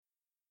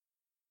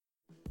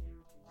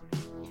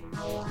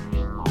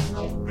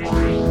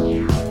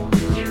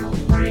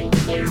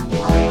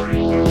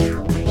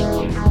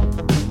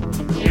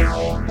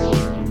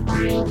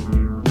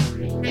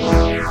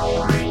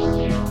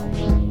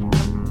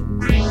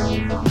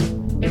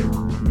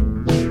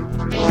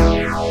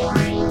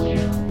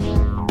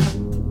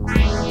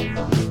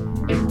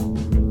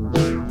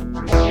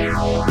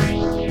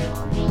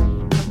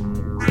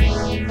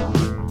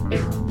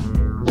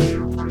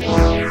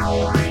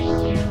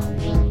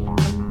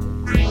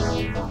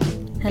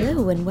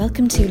And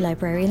welcome to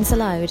Librarians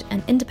Aloud,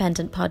 an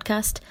independent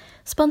podcast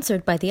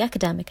sponsored by the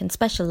Academic and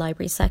Special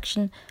Libraries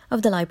section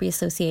of the Library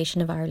Association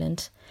of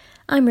Ireland.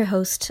 I'm your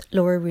host,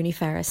 Laura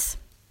Rooney-Ferris.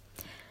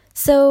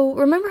 So,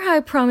 remember how I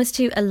promised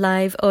you a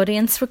live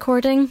audience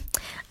recording?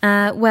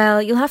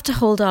 Well, you'll have to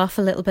hold off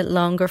a little bit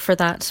longer for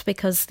that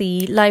because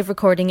the live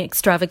recording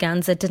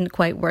extravaganza didn't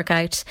quite work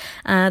out.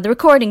 The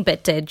recording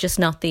bit did, just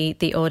not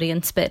the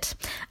audience bit.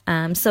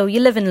 So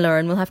you live and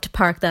learn. We'll have to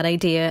park that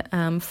idea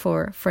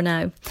for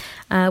now.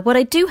 What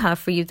I do have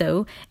for you,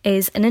 though,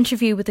 is an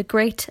interview with a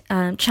great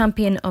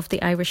champion of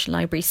the Irish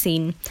library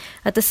scene.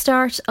 At the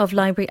start of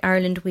Library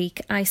Ireland Week,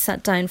 I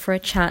sat down for a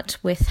chat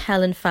with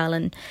Helen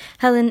Fallon.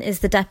 Helen is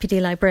the Deputy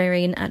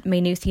Librarian at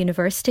Maynooth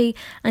University,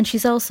 and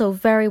she's also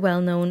very well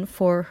known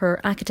for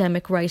her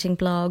academic writing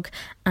blog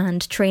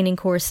and training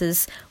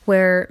courses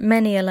where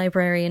many a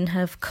librarian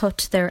have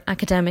cut their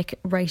academic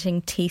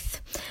writing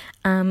teeth.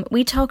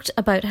 We talked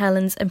about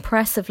Helen's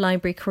impressive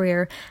library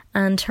career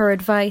and her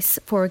advice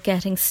for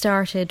getting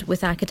started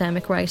with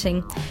academic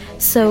writing.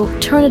 So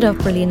turn it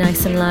up really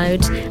nice and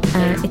loud.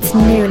 It's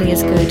nearly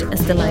as good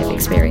as the live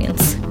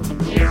experience.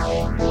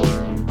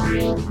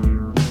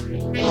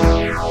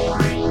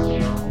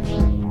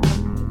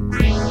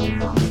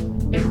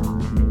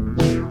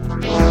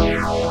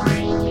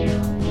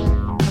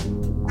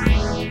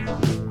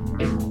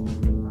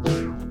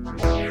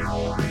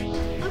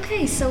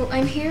 So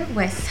I'm here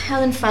with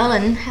Helen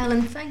Fallon.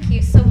 Helen, thank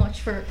you so much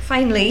for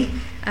finally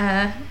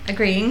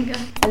agreeing.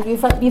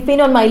 You've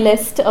been on my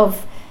list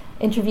of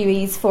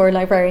interviewees for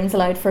Librarians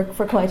Aloud for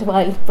quite a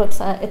while, but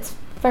it's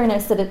very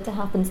nice that it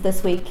happens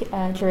this week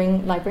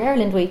during Library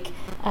Ireland Week.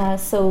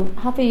 So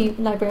happy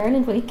Library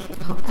Ireland Week.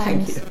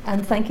 Thank you.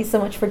 And thank you so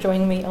much for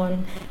joining me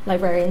on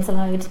Librarians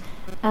Aloud.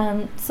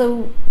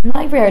 So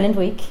Library Ireland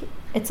Week,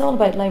 it's all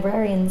about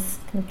librarians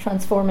kind of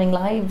transforming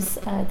lives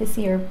this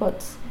year,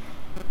 but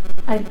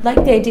I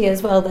like the idea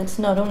as well that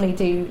not only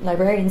do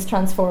librarians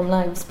transform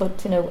lives,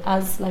 but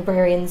as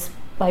librarians,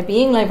 by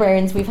being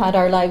librarians, we've had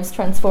our lives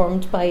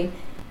transformed by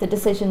the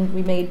decision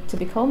we made to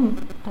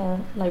become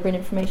library and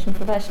information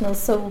professionals.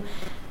 So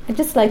I'd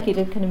just like you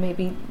to kind of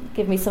maybe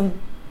give me some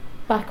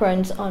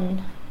background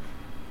on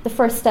the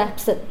first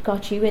steps that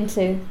got you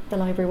into the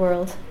library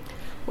world.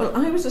 Well,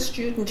 I was a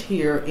student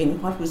here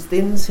in what was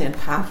then St.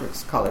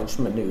 Patrick's College,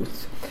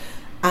 Maynooth.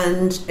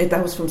 And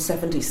that was from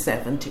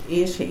 77 to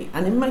 80.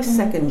 And in my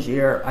second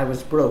year, I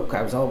was broke.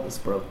 I was always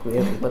broke,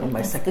 really. But in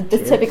my second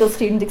year... The typical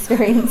student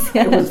experience.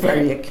 Yeah. It was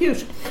very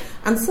acute.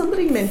 And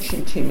somebody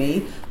mentioned to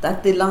me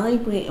that the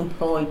library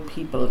employed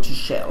people to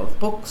shelve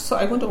books. So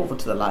I went over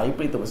to the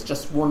library. There was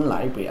just one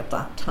library at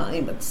that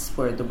time. It's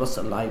where the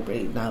Russell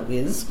Library now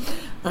is.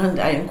 And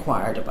I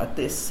inquired about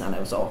this and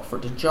I was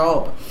offered a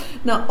job.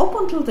 Now, up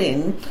until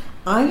then,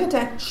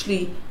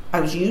 I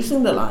was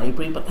using the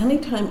library, but any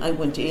time I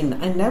went in,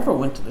 I never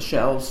went to the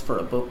shelves for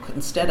a book.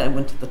 Instead, I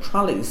went to the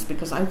trolleys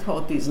because I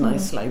thought these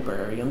nice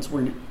librarians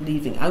were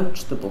leaving out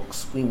the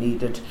books we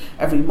needed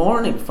every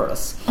morning for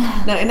us.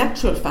 Now, in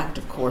actual fact,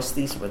 of course,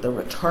 these were the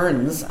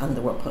returns and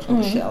they were put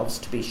on the shelves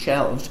to be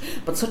shelved.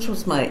 But such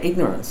was my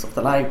ignorance of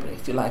the library,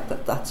 if you like,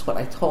 that's what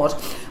I thought.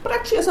 But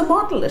actually, as a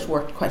model, it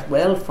worked quite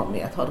well for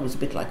me. I thought it was a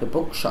bit like a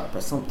bookshop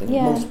or something,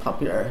 the most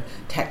popular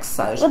text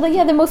site. Well,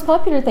 the most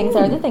popular things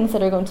are the things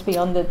that are going to be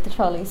on the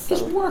trolleys. So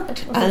it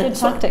worked. And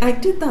so I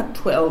did that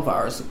 12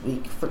 hours a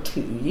week for 2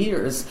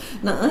 years.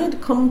 Now, I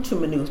had come to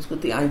Maynooth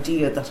with the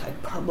idea that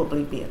I'd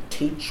probably be a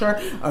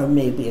teacher or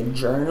maybe a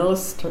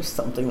journalist or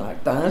something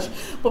like that.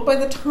 But by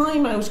the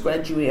time I was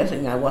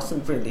graduating, I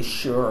wasn't really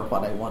sure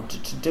what I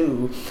wanted to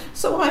do.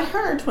 So I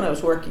heard when I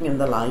was working in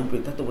the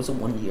library that there was a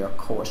 1-year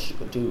course you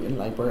could do in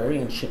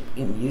librarianship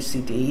in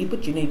UCD,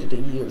 but you needed a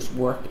year's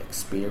work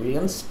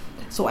experience.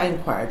 So I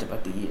inquired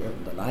about the year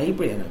in the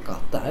library and I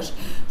got that.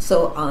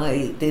 So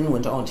I then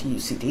went on to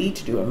UCD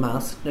to do a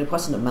master's. It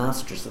wasn't a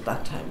master's at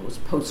that time, it was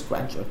a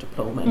postgraduate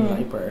diploma in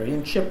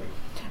librarianship.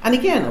 And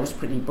again, I was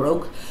pretty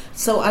broke.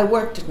 So I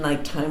worked at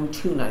night time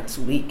 2 nights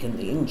a week in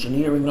the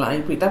engineering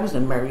library. That was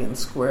in Merrion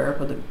Square,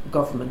 where the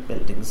government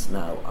buildings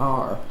now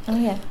are. Oh,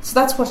 yeah. So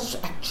that's what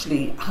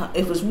actually,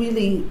 it was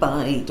really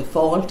by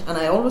default. And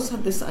I always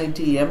had this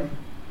idea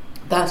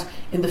that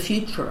in the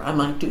future I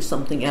might do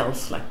something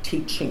else like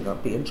teaching or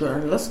be a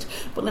journalist,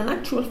 but in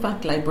actual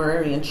fact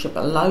librarianship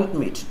allowed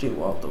me to do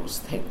all those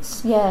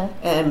things.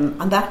 And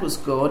that was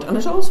good, and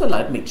it also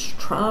allowed me to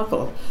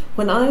travel.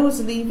 When I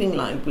was leaving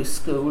library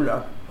school,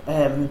 it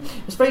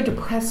was a very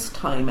depressed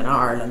time in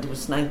Ireland. It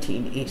was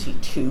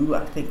 1982,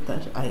 I think,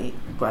 that I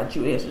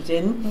graduated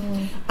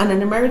in, and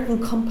an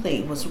American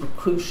company was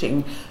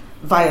recruiting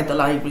via the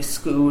library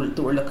school,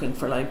 they were looking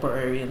for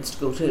librarians to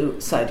go to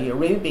Saudi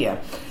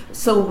Arabia.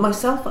 So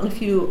myself and a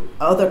few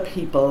other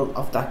people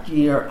of that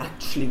year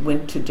actually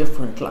went to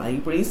different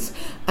libraries,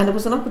 and it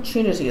was an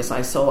opportunity, as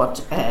I saw it,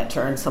 to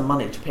earn some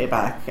money to pay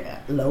back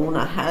a loan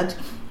I had,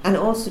 and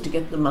also to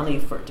get the money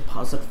for a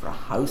deposit for a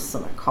house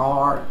and a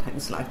car and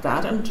things like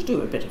that, and to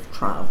do a bit of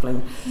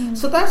travelling.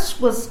 So that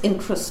was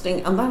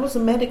interesting, and that was a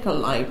medical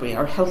library,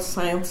 or health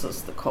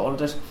sciences they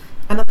called it.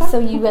 And at that So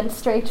you went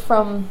straight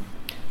from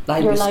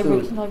library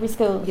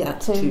school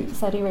to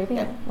Saudi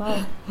Arabia? Yeah.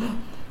 Wow.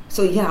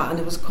 So yeah, and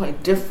it was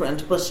quite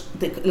different, but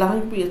the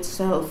library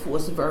itself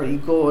was very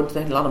good.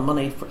 They had a lot of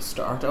money for a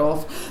start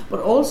off, but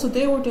also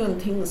they were doing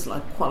things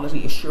like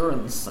quality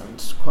assurance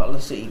and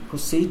quality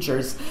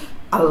procedures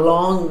a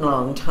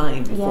long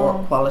time before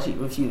quality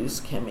reviews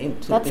came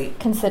into That's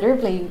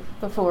considerably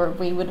before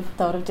we would have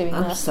thought of doing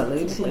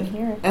absolutely. that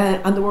here.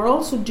 And they were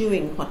also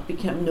doing what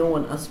became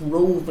known as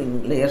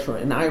roving later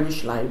in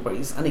Irish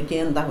libraries, and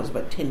again that was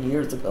about 10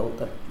 years ago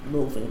that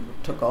roving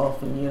took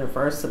off in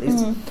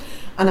universities.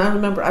 And I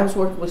remember I was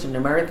working with an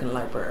American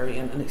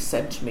librarian, and he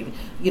said to me,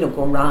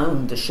 go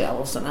around the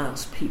shelves and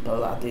ask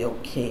people, are they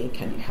okay,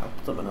 can you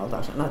help them and all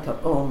that. And I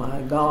thought, oh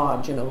my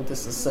God,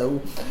 this is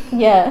so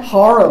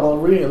horrible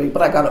really,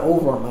 but I got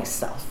over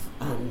myself.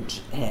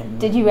 And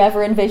did you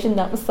ever envision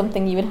that was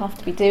something you would have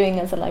to be doing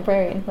as a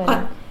librarian?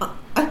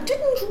 I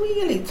didn't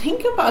really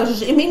think about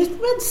it. I mean,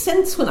 it made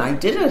sense when I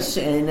did it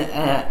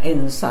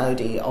in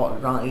Saudi, all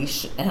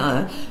right.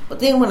 But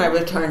then when I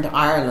returned to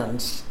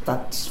Ireland,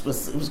 it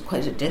was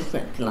quite a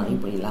different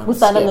library landscape.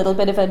 Was that a little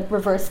bit of a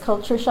reverse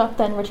culture shock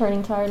then,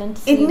 returning to Ireland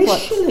to see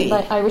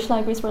what Irish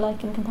libraries were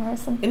like in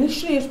comparison?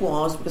 Initially it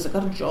was, because I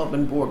got a job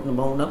in Bord na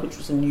Móna, which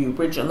was in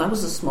Newbridge, and that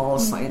was a small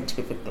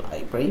scientific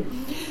library.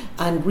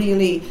 And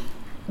really,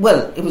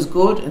 well, it was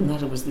good in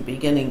that it was the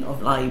beginning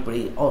of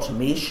library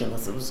automation,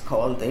 as it was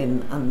called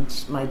then,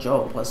 and my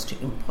job was to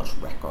input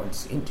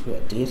records into a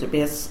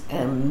database,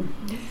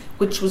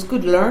 which was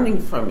good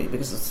learning for me,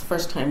 because it's the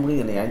first time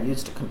really I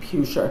used a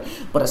computer,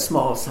 but a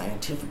small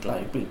scientific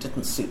library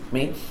didn't suit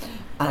me,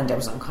 and I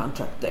was on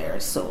contract there,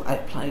 so I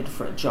applied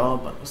for a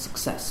job and was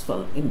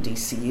successful in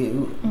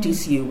DCU.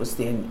 DCU was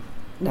the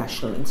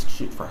National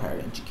Institute for Higher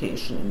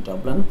Education in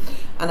Dublin,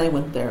 and I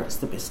went there as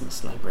the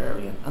business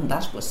librarian, and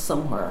that was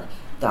somewhere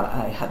that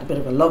I had a bit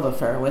of a love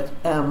affair with,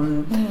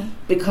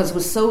 because it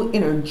was so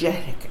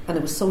energetic and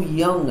it was so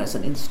young as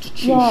an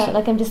institution. Yeah,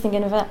 like I'm just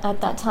thinking of it,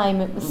 at that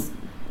time it was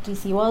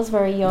DC was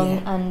very young,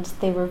 and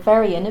they were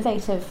very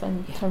innovative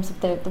in terms of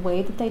the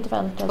way that they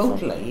developed.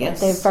 Totally, yes.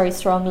 They have very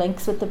strong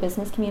links with the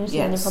business community,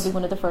 and they're probably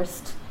one of the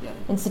first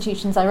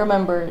institutions I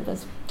remember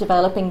as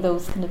developing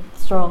those kind of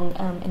strong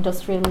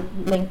industrial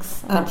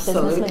links. And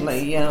absolutely, business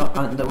links. Yeah,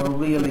 and they were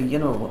really,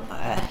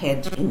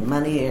 ahead in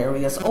many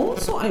areas.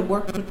 Also, I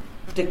worked with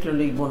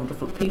particularly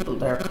wonderful people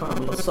there.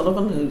 Carmel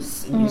O'Sullivan,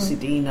 who's in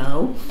UCD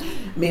now,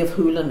 Maeve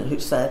Hoolan, who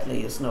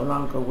sadly is no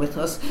longer with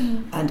us,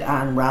 and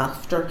Anne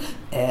Rafter,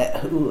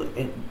 who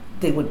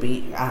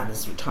Anne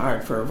is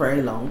retired for a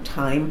very long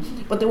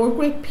time, but they were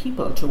great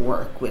people to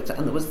work with,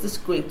 and there was this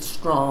great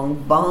strong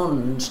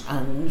bond,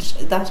 and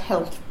that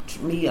helped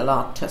me a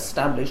lot to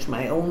establish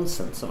my own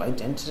sense of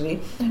identity,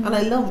 and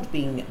I loved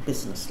being a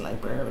business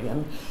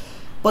librarian.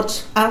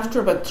 But after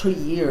about 3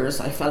 years,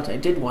 I felt I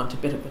did want a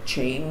bit of a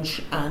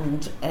change,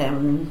 and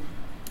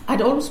I'd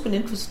always been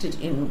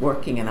interested in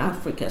working in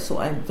Africa, so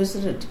I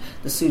visited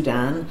the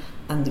Sudan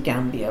and the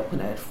Gambia when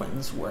I had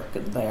friends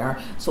working there.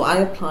 So I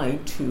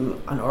applied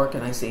to an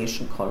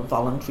organisation called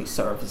Voluntary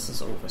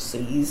Services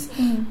Overseas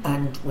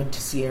and went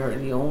to Sierra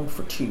Leone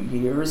for 2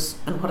 years.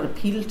 And what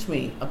appealed to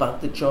me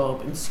about the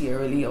job in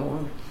Sierra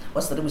Leone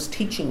was that it was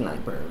teaching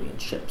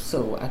librarianship,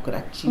 so I could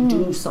actually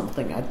do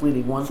something I'd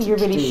really wanted to do.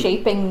 So you're really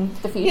shaping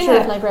the future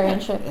of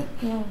librarianship.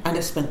 Yeah. And I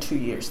spent 2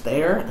 years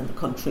there, and the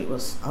country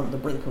was on the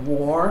brink of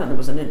war, and it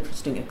was an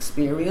interesting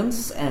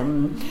experience.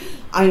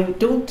 I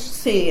don't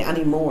say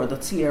anymore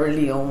that Sierra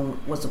Leone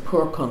was a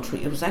poor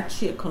country. It was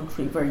actually a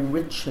country very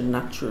rich in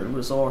natural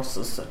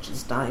resources such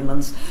as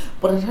diamonds,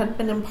 but it had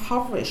been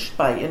impoverished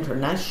by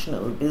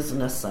international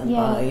business and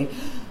by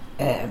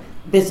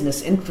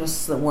business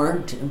interests that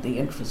weren't in the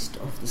interest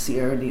of the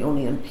Sierra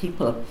Leonean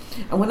people.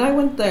 And when I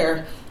went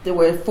there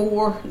were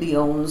 4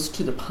 leones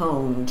to the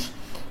pound.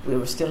 We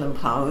were still in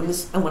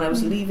pounds, and when I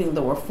was leaving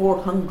there were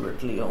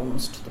 400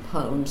 leones to the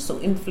pound, so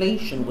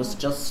inflation was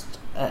just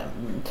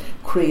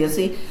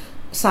crazy.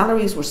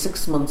 Salaries were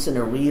 6 months in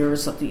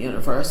arrears at the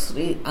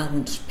university,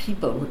 and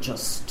people were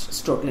just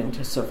struggling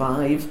to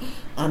survive,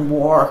 and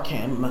war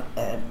came.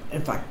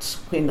 In fact,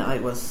 when I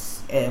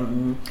was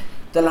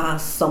the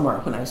last summer,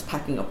 when I was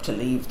packing up to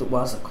leave, there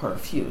was a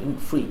curfew in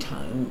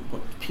Freetown,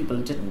 but people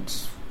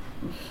didn't,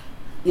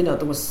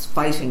 there was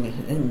fighting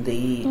in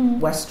the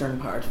eastern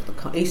part of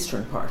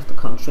the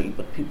country,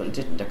 but people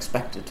didn't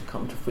expect it to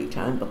come to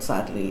Freetown, but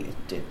sadly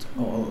it did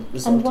all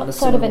result in a civil war. And what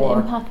sort of an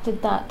impact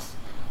did that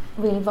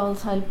really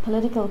volatile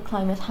political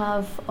climate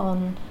have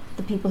on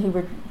the people who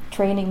were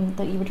training,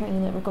 that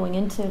were going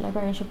into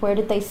librarianship? Where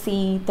did they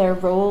see their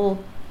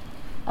role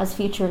as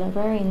future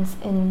librarians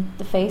in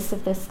the face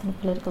of this kind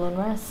of political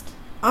unrest?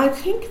 I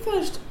think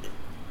that,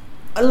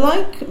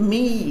 like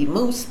me,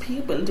 most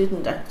people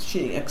didn't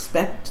actually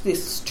expect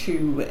this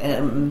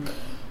to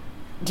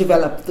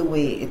develop the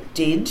way it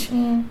did,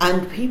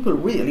 and people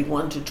really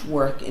wanted to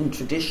work in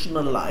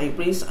traditional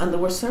libraries, and there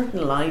were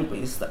certain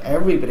libraries that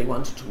everybody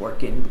wanted to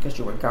work in because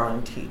you were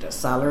guaranteed a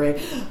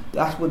salary.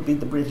 That would be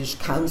the British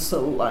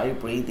Council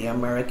Library, the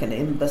American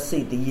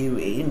Embassy, the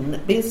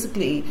UN.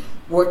 Basically,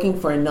 working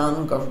for a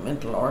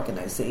non-governmental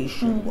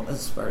organisation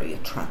was very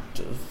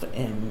attractive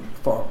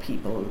for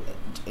people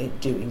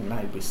doing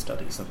library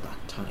studies at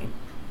that time.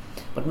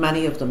 But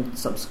many of them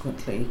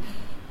subsequently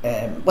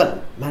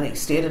many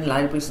stayed in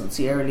libraries in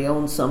Sierra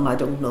Leone, some I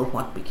don't know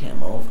what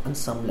became of, and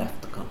some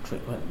left the country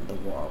when the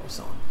war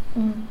was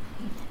on.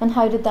 And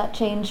how did that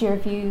change your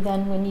view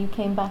then when you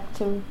came back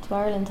to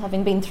Ireland,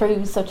 having been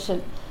through such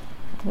a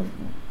kind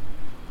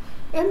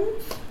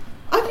of...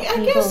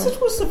 I guess it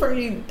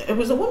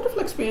was a wonderful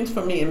experience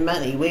for me in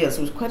many ways.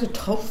 It was quite a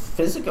tough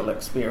physical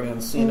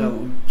experience, you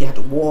know. You had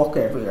to walk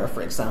everywhere,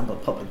 for example.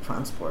 Public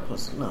transport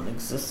was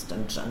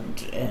non-existent,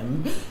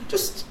 and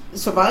just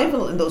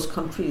survival in those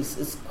countries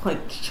is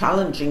quite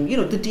challenging. You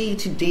know, the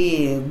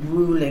day-to-day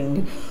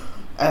ruling,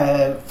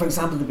 for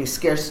example, there'd be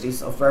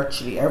scarcities of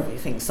virtually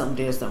everything. Some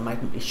days there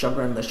mightn't be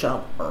sugar in the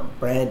shop or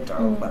bread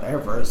or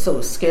whatever. So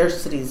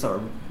scarcities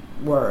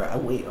were a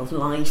way of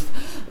life,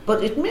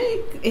 but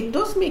it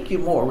does make you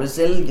more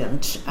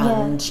resilient,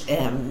 and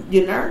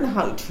you learn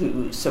how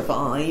to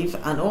survive.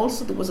 And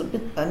also there was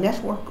a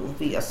network of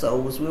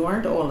VSOs. We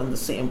weren't all in the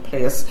same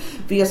place.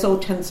 VSO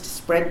tends to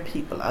spread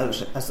people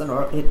out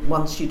it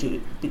wants you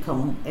to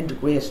become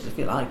integrated, if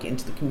you like,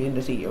 into the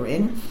community you're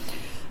in.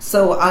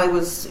 So I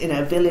was in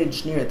a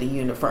village near the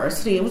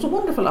university. It was a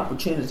wonderful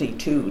opportunity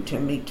too to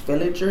meet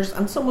villagers,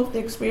 and some of the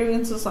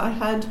experiences I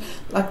had,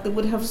 like they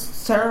would have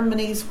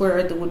ceremonies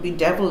where there would be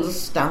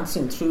devils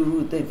dancing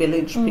through the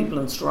village, people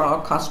in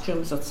straw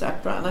costumes,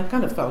 etc. And I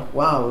kind of felt,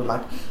 wow,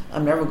 like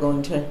I'm never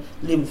going to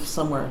live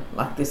somewhere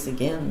like this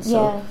again.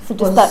 So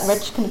just that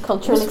rich kind of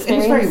cultural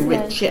experience. It was very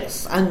rich,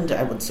 yes. And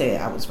I would say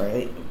I was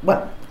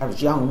I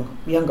was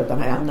younger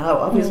than I am now.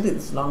 Obviously,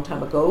 this is a long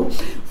time ago,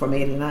 from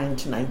 89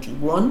 to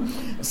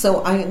 91.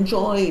 So I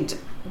enjoyed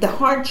the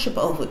hardship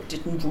of it.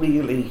 Didn't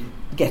really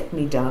get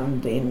me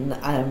down then.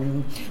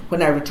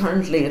 When I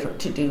returned later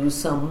to do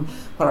some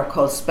what are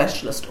called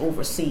specialist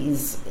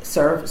overseas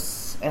service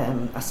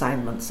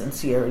assignments in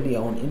Sierra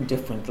Leone in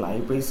different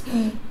libraries,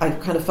 I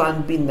kind of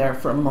found being there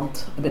for a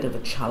month a bit of a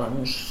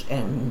challenge,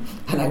 and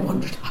I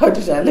wondered, how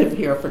did I live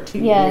here for 2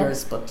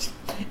 years? But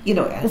you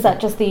know, is that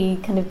just the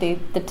kind of the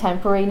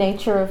temporary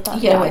nature of that?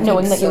 Yeah,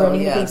 knowing that you're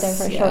only going to be there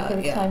for a short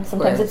period of time.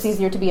 Sometimes it's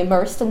easier to be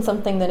immersed in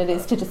something than it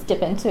is to just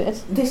dip into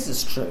it. This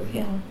is true.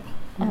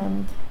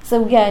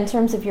 So in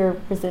terms of your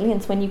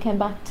resilience, when you came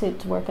back to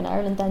work in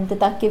Ireland, then did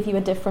that give you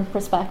a different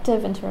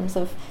perspective in terms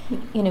of,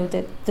 you know,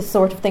 the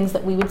sort of things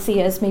that we would see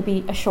as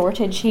maybe a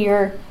shortage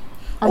here,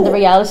 and the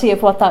reality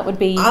of what that would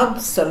be?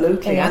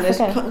 Absolutely,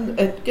 and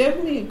it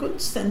gave me a good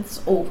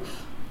sense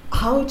of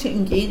how to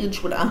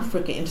engage with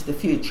Africa into the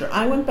future.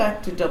 I went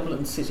back to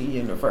Dublin City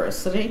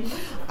University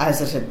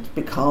as it had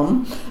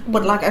become,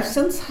 but I've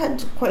since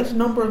had quite a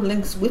number of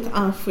links with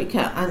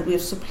Africa, and we've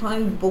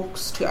supplied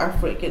books to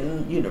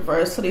African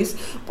universities.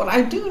 But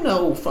I do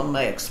know from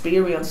my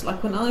experience,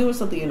 when I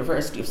was at the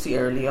University of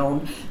Sierra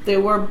Leone, there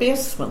were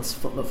basements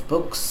full of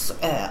books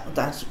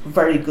that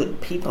very good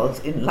people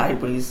in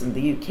libraries in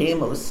the UK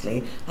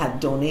mostly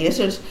had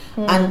donated,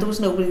 and there was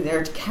nobody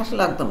there to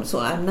catalogue them. So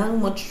I'm now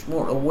much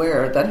more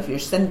aware that if you're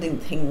sending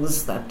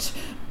things that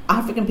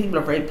African people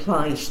are very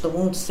polite, they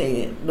won't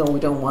say, no, we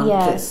don't want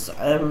this,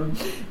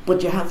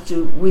 but you have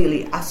to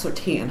really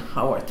ascertain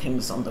how are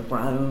things on the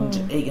ground.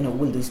 You know,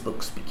 will these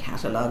books be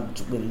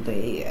catalogued? Will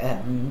they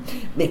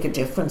make a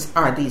difference?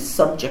 Are these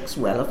subjects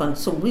relevant?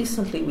 So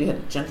recently we had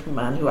a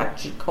gentleman who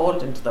actually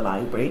called into the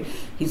library.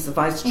 He's the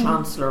Vice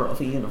Chancellor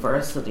of a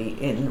university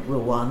in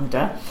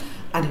Rwanda,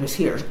 and he was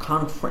here at a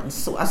conference.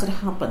 So as it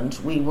happened,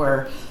 we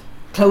were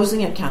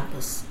closing a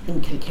campus in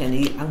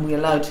Kilkenny, and we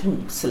allowed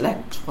him to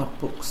select what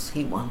books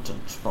he wanted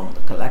from the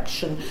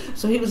collection.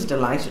 So he was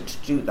delighted to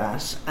do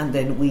that, and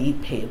then we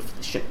paid for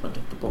the shipment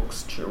of the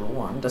books to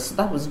Rwanda. So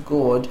that was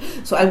good.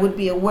 So I would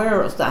be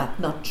aware of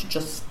that, not to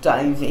just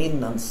dive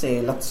in and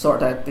say, let's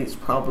sort out these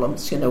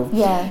problems, you know.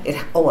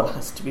 It all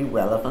has to be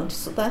relevant.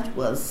 So that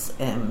was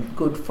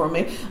good for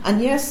me.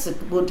 And yes,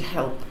 it would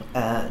help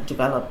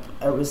develop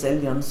a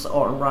resilience,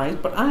 all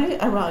right. But I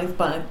arrived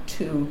back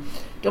to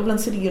Dublin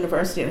City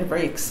University at a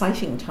very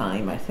exciting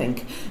time, I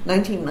think.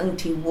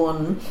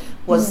 1991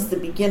 was the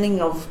beginning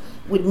of,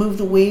 we'd moved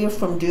away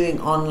from doing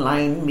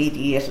online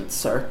mediated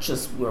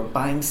searches. We were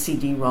buying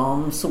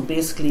CD-ROMs, so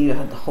basically you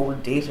had the whole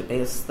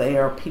database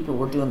there. People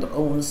were doing their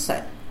own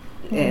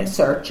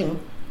searching.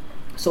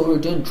 So we were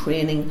doing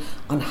training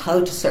on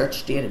how to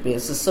search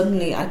databases.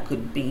 Suddenly I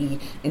could be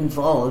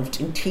involved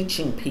in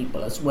teaching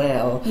people as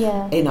well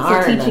in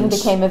Ireland. Teaching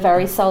became a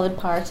very solid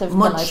part of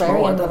much the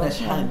librarian more than it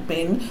had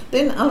been.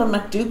 Then Alan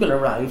MacDougall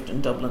arrived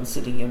in Dublin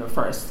City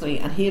University,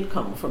 and he had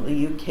come from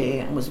the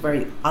UK and was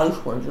very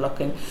outward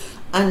looking.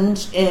 And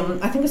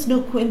I think it's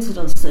no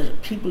coincidence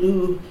that people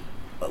who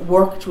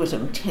worked with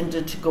him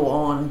tended to go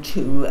on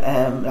to,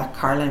 like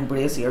Caroline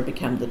Brazier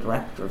became the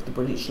director of the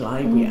British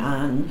Library,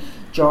 Anne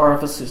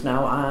Jarvis, who's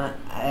now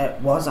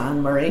was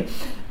Anne Murray.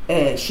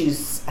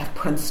 She's at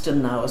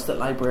Princeton now as the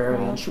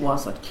librarian. She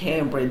was at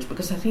Cambridge,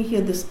 because I think he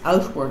had this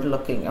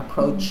outward-looking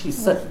approach. He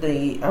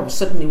suddenly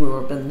we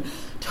were being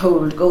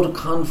told, go to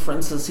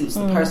conferences. He was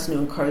the person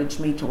who encouraged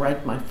me to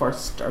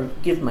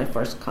give my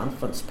first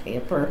conference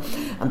paper,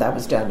 and that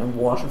was down in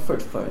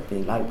Waterford for the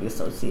Library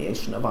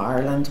Association of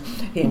Ireland.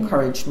 He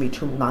encouraged me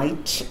to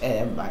write.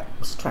 I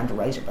was trying to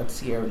write about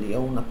Sierra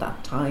Leone at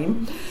that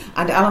time,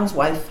 and Alan's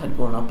wife had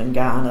grown up in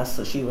Ghana,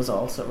 so she was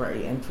also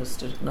very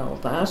interested in all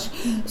that.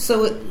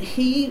 So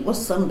he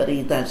was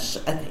somebody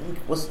that I think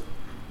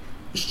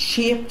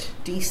shaped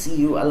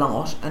DCU a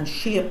lot, and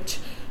shaped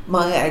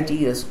my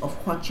ideas of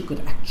what you could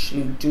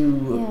actually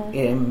do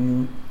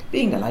in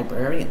being a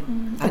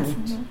librarian.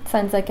 And it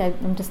sounds like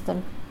I'm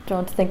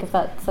drawn to think of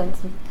that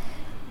sense of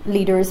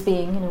leaders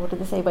being, what do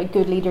they say about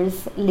good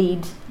leaders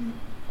lead.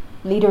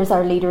 Leaders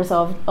are leaders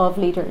of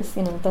leaders,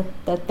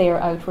 that they are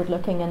outward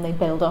looking and they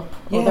build up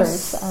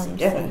others. And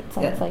so it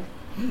sounds like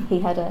he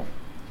had a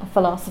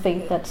philosophy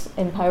that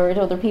empowered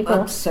other people.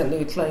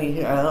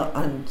 Absolutely,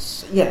 and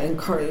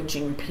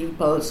encouraging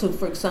people. So,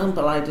 for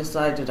example, I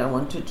decided I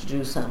wanted to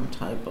do some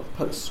type of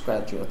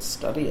postgraduate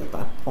study at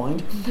that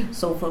point.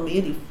 So from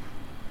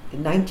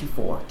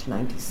 94 to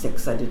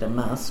 96, I did a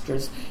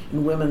master's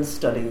in women's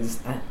studies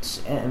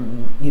at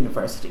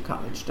University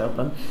College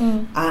Dublin,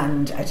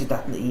 and I did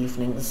that in the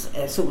evenings.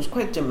 So it was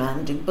quite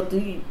demanding, but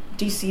the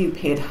DCU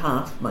paid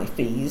half my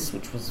fees,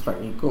 which was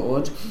very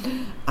good,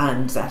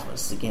 and that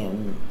was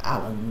again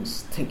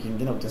Alan's thinking,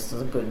 this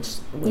is a good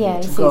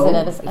way to go.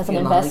 Yeah, he sees it as an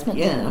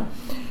investment.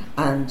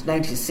 And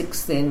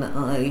 96 then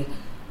I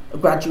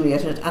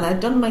graduated, and I'd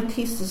done my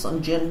thesis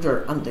on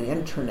gender and the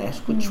internet,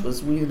 which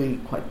was really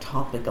quite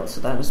topical, so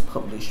that was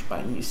published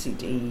by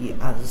UCD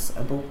as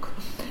a book,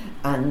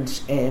 and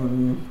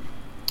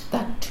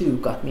that too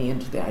got me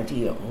into the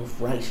idea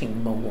of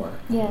writing more.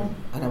 And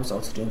I was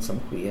also doing some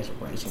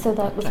creative writing. So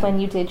that was when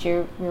you did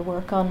your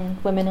work on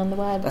women on the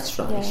web. That's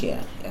right,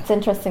 yeah. It's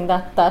interesting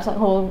that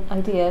whole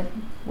idea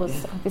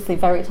was obviously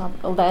very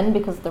topical then,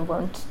 because there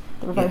were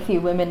very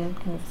few women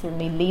kind of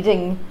certainly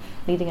leading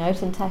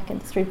out in tech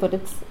industry, but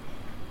it's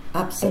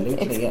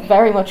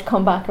very much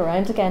come back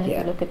around again. If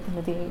you look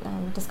at the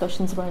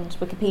discussions around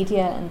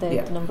Wikipedia and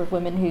the number of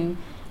women who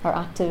are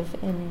active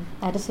in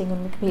editing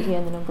on Wikipedia,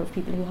 and the number of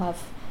people who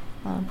have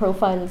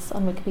profiles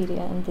on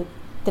Wikipedia, and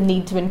the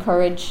need to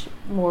encourage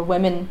more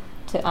women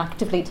to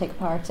actively take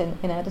part in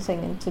editing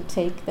and to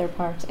take their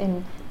part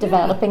in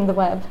developing the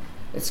web.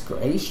 It's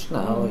great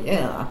now,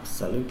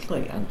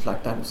 absolutely, and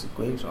that was a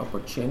great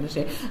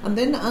opportunity. And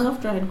then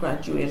after I'd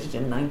graduated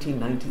in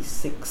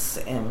 1996,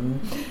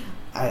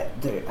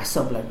 a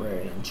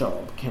sub-librarian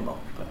job came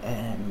up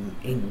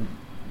in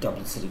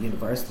Dublin City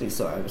University,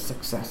 so I was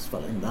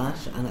successful in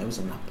that, and I was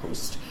in that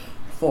post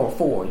for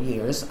 4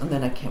 years, and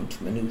then I came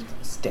to Maynooth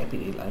as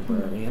deputy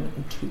librarian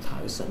in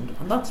 2000,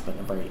 and that's been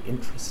a very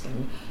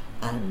interesting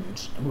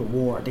and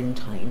rewarding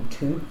time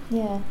too.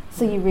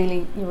 So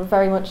you were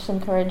very much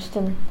encouraged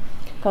and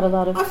got a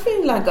lot of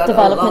got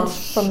development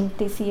from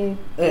DCU.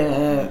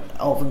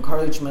 Of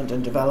encouragement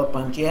and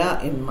development,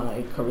 in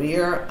my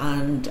career,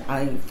 and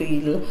I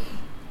feel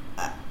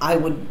I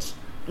would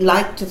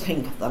like to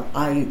think that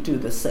I do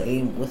the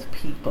same with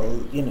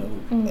people,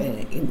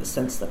 in the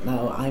sense that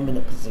now I'm in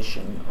a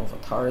position of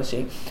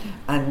authority,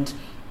 and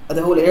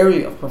the whole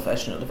area of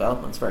professional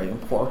development is very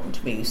important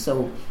to me.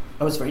 So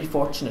I was very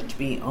fortunate to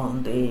be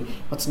on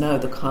what's now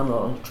the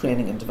Connell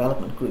Training and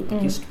Development Group.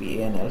 It used to be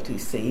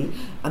ANLTC,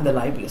 and the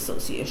Library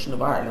Association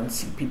of Ireland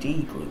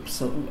CPD group.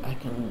 So I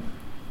can,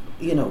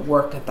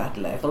 work at that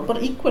level.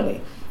 But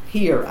equally,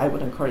 here I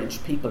would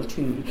encourage people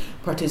to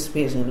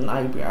participate in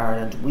Library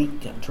Ireland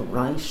Week, and to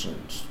write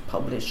and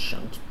publish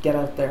and get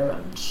out there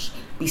and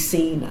be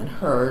seen and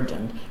heard.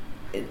 And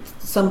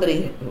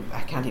somebody,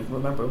 I can't even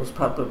remember, it was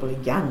probably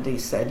Gandhi,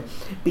 said,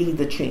 be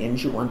the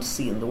change you want to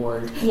see in the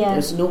world.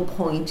 There's no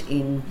point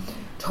in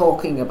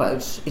talking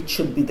about it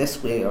should be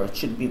this way or it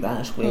should be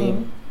that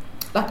way.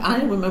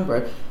 I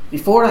remember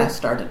before I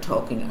started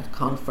talking at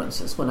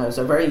conferences, when I was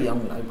a very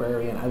young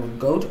librarian, I would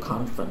go to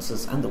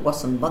conferences and there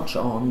wasn't much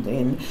on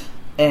then.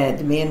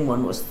 The main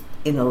one was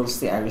INALS,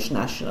 the Irish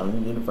National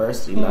and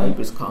University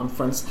Libraries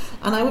Conference,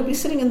 and I would be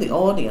sitting in the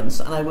audience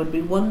and I would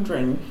be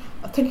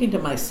thinking to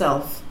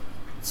myself,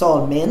 it's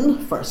all men,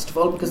 first of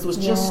all, because there was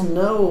just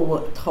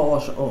no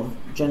thought of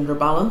gender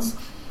balance.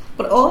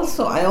 But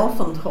also, I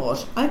often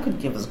thought I could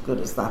give as good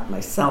as that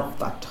myself,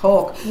 that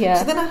talk. Yeah.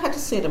 So then I had to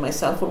say to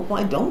myself, well,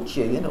 why don't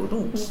you? You know,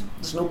 don't.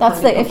 There's no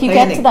That's point in if you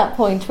get to that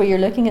point where you're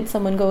looking at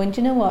someone going, do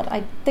you know what?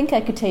 I think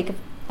I could take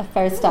a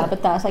fair stab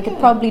at that. I could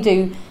probably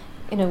do,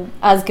 you know,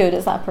 as good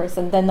as that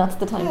person. Then that's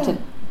the time to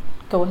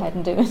go ahead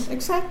and do it.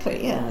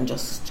 Exactly, yeah, and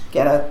just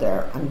get out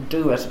there and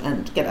do it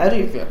and get out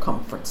of your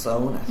comfort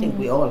zone. I think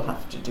we all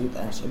have to do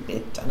that a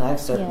bit, and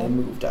I've certainly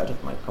moved out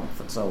of my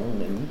comfort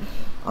zone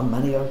on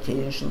many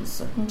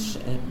occasions. And,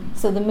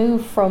 so the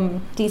move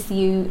from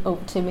DCU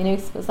over to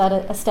Maynooth, was that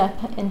a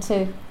step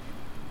into,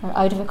 or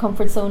out of a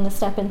comfort zone, a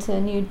step into a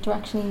new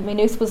direction?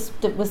 Maynooth was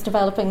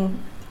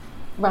developing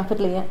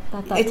rapidly at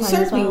that time. It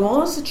certainly as well.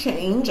 was a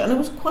change, and it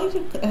was quite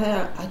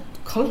a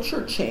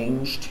culture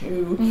change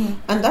too,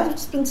 and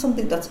that's been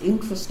something that's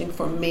interesting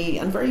for me.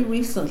 And very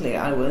recently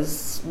I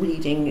was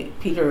reading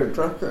Peter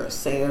Drucker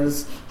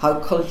says how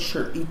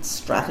culture eats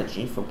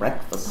strategy for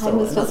breakfast. I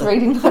was just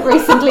reading that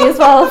recently as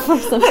well for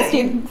some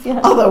students. In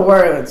other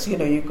words, you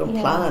know, you can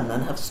plan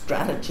and have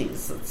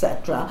strategies,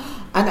 etc.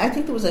 And I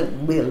think there was a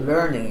real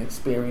learning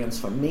experience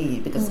for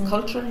me, because the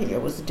culture here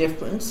was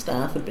different.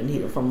 Staff had been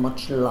here for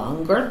much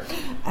longer.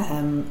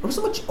 It was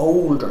a much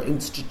older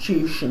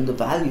institution. The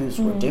values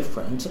were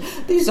different.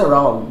 These are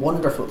all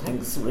wonderful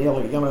things,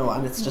 really, you know,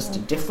 and it's just a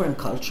different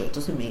culture. It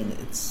doesn't mean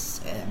it's,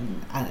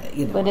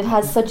 you know. But it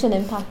has such an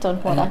impact on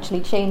what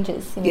actually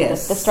changes. You know,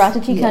 yes, the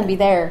strategy can be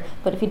there,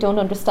 but if you don't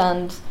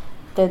understand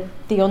the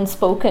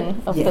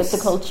unspoken of the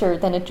culture,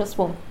 then it just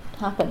won't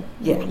happen.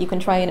 Yeah. You can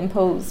try and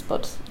impose,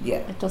 but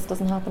it just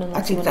doesn't happen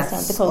unless you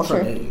understand the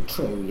culture. I think that's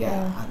utterly true,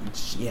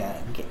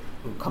 and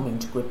coming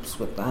to grips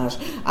with that.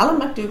 Alan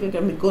MacDougall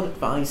gave me good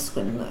advice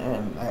when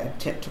I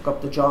took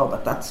up the job.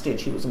 At that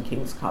stage he was in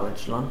King's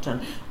College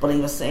London, but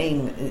he was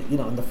saying, you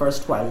know, in the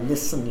first while,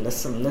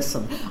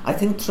 listen. I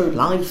think through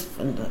life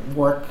and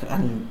work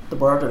and the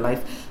broader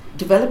life,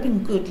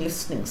 developing good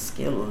listening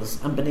skills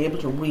and being able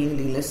to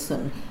really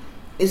listen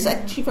is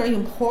actually very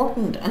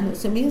important. And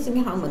it's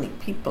amazing how many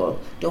people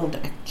don't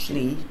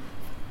actually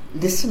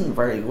listen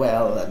very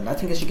well. And I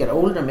think as you get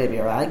older, maybe,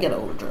 or I get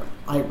older,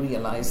 I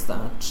realise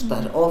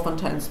that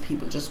oftentimes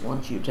people just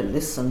want you to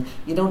listen.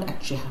 You don't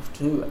actually have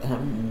to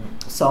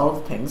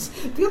solve things.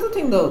 The other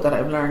thing, though, that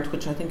I've learned,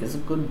 which I think is a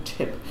good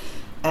tip,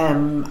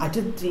 I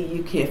did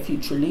the UK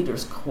Future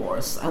Leaders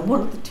course, and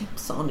one of the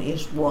tips on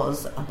it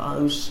was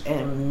about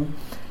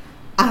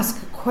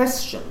ask a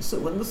question. So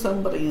when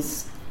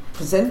somebody's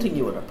presenting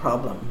you with a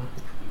problem,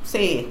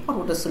 say, what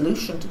would a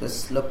solution to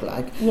this look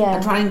like?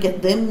 And try and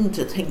get them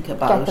to think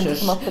about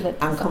it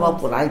and come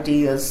up with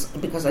ideas,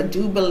 because I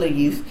do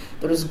believe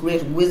there is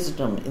great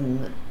wisdom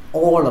in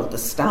all of the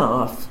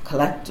staff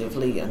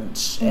collectively, and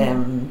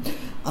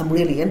I'm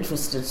really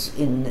interested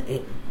in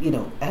it, you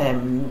know,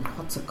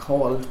 what's it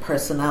called,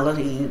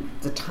 personality,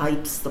 the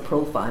types, the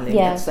profiling,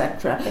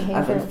 etc.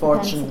 I've been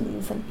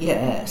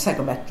fortunate,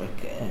 psychometric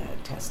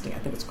testing, I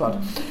think it's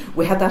called.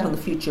 We had that on the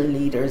Future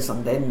Leaders,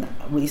 and then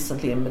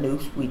recently in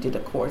Maynooth we did a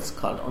course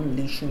called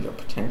Unleashing Your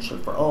Potential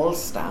for all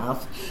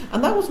staff,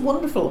 and that was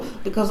wonderful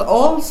because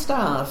all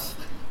staff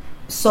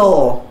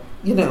saw,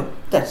 you know,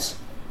 that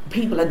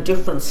people had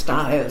different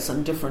styles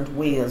and different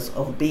ways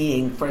of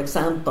being. For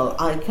example,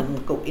 I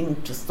can go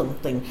into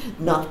something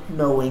not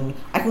knowing,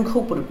 I can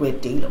cope with a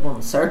great deal of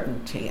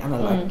uncertainty and I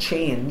like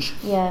change,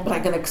 but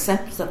I can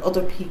accept that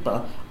other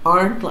people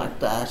aren't like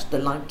that. They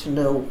like to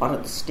know what are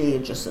the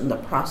stages in the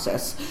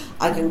process.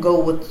 I can go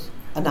with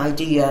an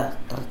idea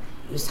that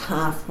is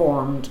half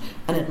formed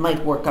and it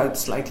might work out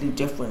slightly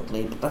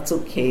differently, but that's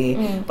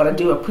okay. But I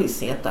do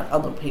appreciate that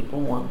other people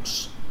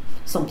want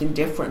something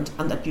different,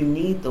 and that you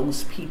need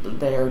those people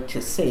there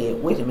to say,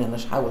 wait a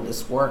minute, how will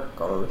this work,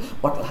 or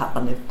what will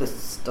happen if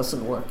this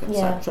doesn't work,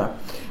 etc.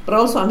 But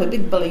also I'm a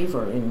big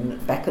believer in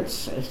Beckett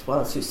as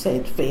well, who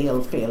said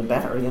fail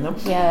better, you know.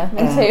 Yeah,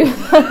 me too.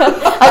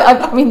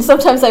 I mean,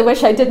 sometimes I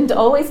wish I didn't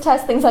always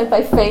test things out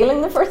by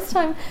failing the first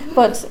time,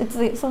 but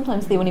it's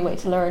sometimes the only way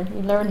to learn.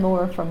 You learn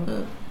more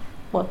from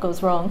what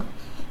goes wrong,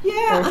 or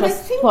just and I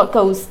think what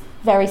goes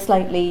very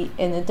slightly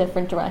in a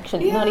different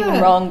direction, not even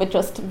wrong, but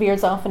just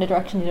veers off in a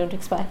direction you don't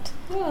expect.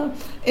 Yeah,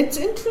 it's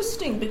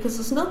interesting because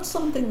it's not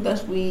something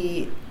that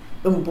we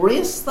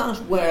embrace that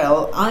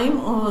well. I'm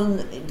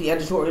on the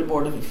editorial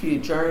board of a few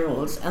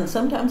journals, and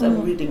sometimes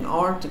I'm reading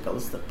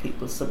articles that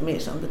people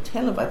submit, and they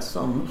tell about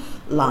some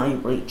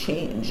library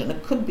change, and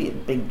it could be a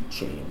big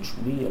change,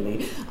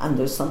 really. And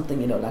there's something,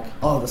 you know, like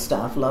all the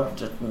staff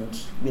loved it,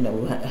 and you know,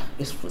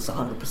 it was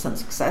 100%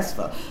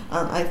 successful.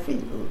 And I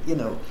feel, you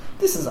know,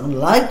 this is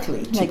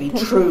unlikely to be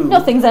true.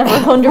 Nothing's ever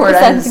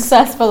 100%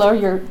 successful, or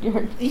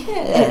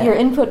your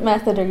input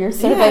method or your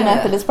survey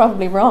method is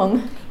probably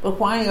wrong. But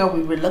why are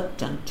we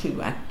reluctant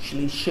to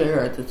actually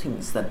share the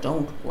things that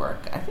don't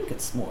work? I think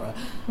it's more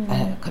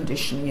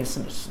conditioning,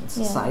 isn't it, in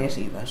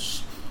society,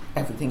 that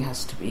everything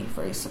has to be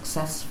very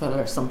successful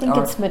or something.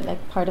 I think it's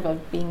like part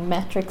of being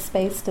metrics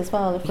based as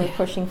well. If we're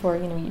pushing for,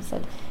 you know, you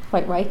said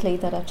quite rightly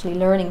that actually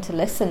learning to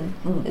listen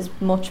is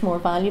much more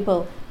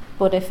valuable.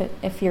 But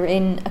if you're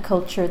in a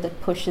culture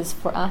that pushes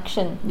for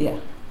action,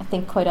 I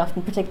think quite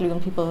often, particularly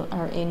when people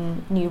are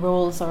in new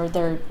roles or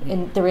they're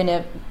in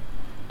an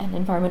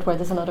environment where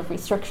there's a lot of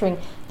restructuring,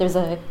 there's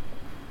an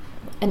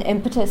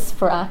impetus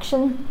for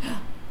action,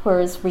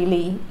 whereas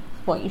really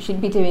what you should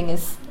be doing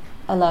is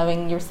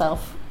allowing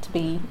yourself to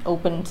be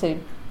open to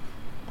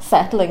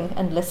settling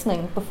and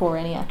listening before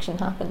any action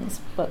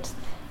happens. But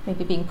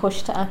maybe being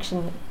pushed to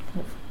action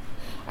kind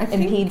of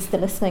impedes the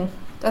listening.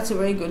 That's a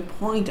very good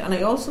point, and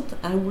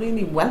I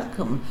really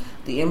welcome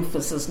the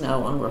emphasis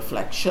now on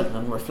reflection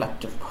and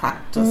reflective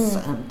practice.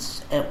 And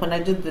when I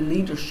did the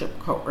leadership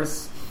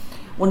course,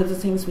 one of the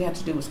things we had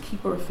to do was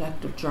keep a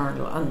reflective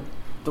journal, and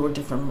there were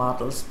different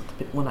models.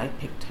 When I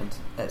picked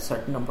a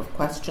certain number of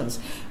questions,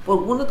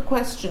 but one of the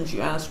questions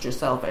you asked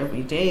yourself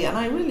every day, and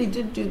I really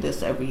did do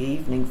this every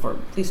evening for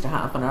at least a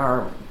half an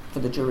hour for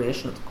the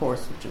duration of the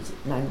course, which is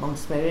 9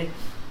 months maybe,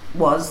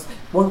 was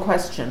one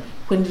question: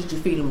 when did you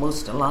feel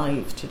most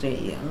alive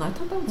today? And I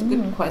thought that was a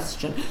good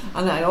question,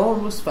 and I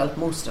always felt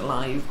most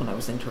alive when I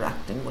was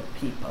interacting with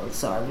people.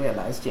 So I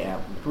realised, it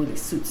really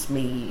suits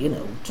me,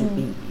 to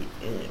be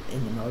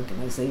in an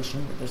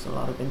organisation where there's a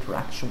lot of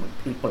interaction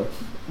with people.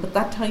 But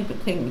that type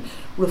of thing,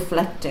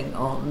 reflecting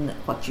on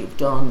what you've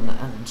done,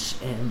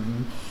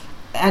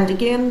 and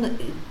again,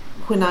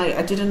 when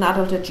I did an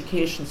adult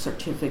education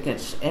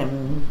certificate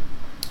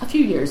a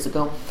few years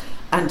ago,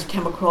 and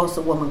came across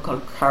a woman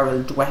called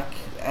Carol Dweck,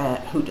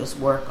 who does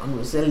work on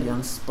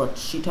resilience, but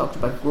she talked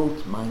about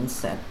growth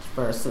mindset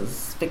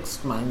versus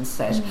fixed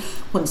mindset.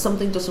 When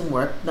something doesn't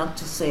work, not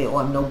to say,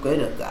 I'm no good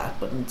at that,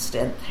 but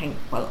instead think,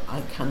 well,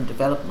 I can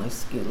develop my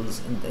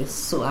skills in this.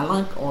 So I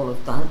like all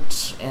of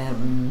that.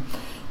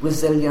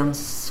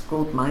 Resilience,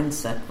 growth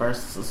mindset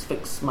versus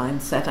fixed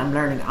mindset. I'm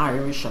learning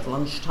Irish at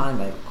lunchtime.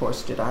 I, of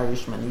course, did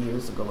Irish many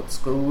years ago at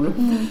school,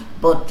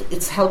 but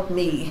it's helped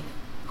me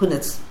when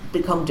it's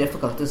become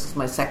difficult. This is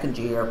my second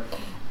year.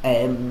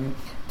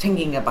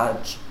 Thinking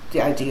about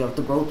the idea of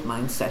the growth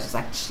mindset is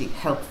actually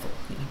helpful.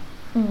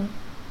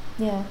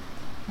 Yeah,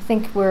 I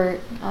think we're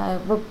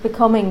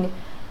becoming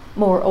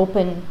more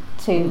open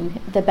to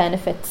the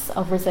benefits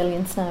of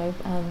resilience now.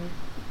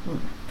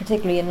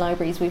 Particularly in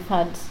libraries, we've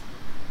had,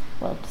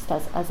 just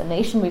as a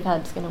nation, we've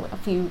had a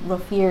few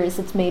rough years.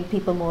 It's made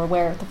people more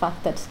aware of the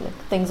fact that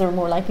things are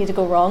more likely to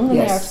go wrong than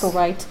they are to go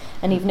right,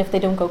 and even if they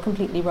don't go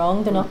completely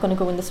wrong, they're not going to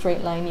go in the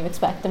straight line you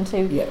expect them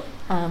to.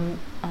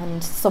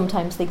 And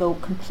sometimes they go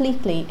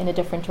completely in a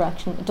different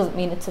direction. It doesn't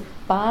mean it's a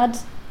bad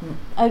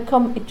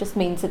outcome, it just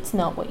means it's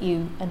not what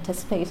you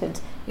anticipated,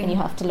 and you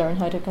have to learn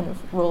how to kind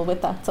of roll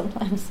with that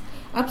sometimes.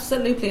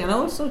 Absolutely, and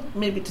also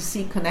maybe to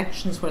see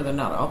connections where they're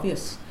not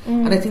obvious.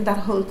 And I think that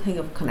whole thing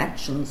of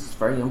connections is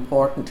very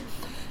important.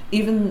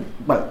 Even,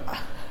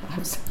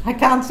 I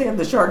can't say in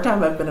the short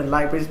time I've been in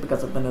libraries,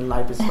 because I've been in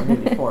libraries for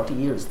nearly 40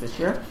 years this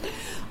year,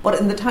 but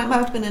in the time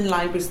I've been in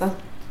libraries, that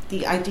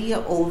the idea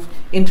of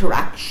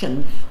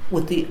interaction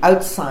with the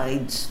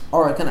outside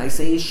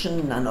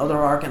organisation and other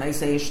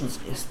organisations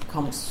has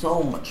become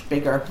so much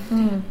bigger.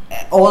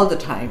 All the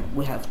time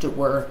we have to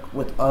work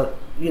with,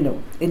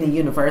 in a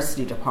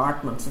university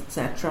departments,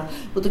 etc.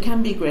 But there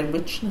can be great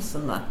richness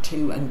in that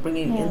too, and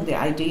bringing in the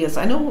ideas.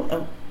 I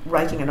know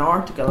writing an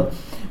article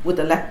with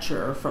a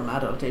lecturer from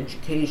adult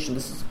education,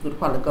 this is a good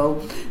while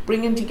ago,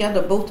 bringing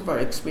together both of our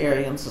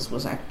experiences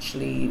was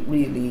actually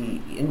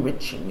really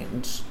enriching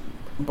and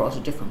brought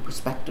a different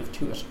perspective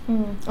to it.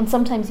 And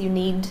sometimes you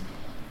need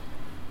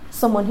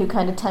someone who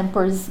kind of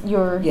tempers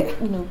your,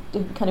 who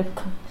kind of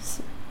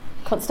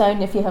cuts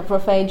down if you have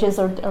rough edges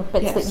or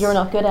bits that you're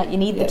not good at. You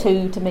need the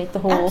two to make the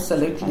whole.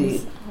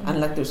 Absolutely.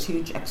 And there's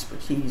huge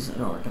expertise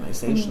in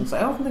organisations.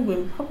 I often think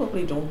we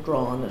probably don't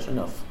draw on it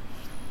enough.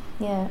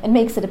 Yeah, it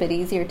makes it a bit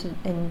easier to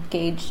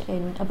engage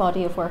in a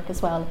body of work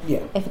as well.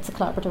 If it's a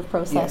collaborative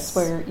process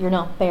where you're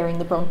not bearing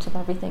the brunt of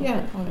everything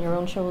on your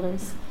own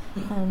shoulders.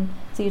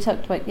 So you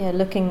talked about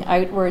looking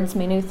outwards.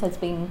 Maynooth has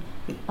been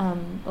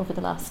over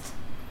the last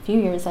few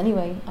years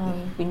anyway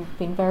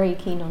been very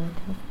keen on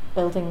kind of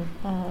building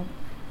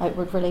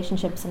outward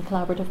relationships and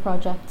collaborative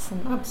projects.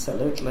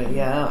 Absolutely,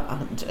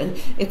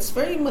 and it's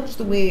very much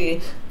the way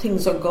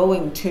things are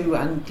going too.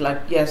 And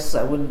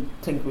I wouldn't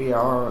think we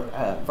are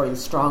very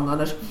strong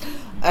on it.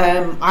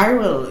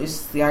 IRIL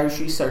is the Irish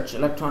Research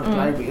Electronic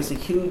Library, is a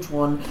huge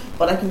one,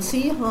 but I can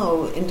see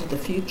how into the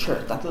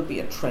future that'll be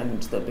a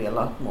trend. There'll be a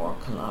lot more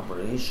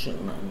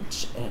collaboration,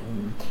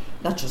 and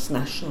not just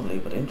nationally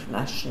but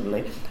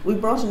internationally. We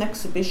brought an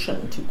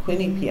exhibition to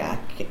Quinnipiac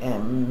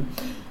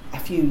a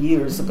few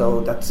years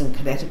ago that's in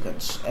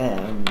Connecticut,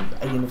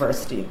 a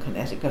university in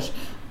Connecticut,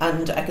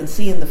 and I can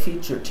see in the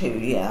future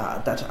too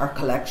that our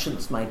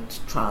collections might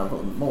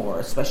travel more,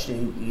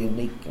 especially the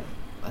unique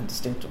and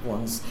distinctive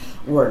ones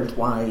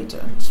worldwide,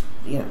 and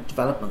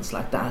developments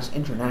like that,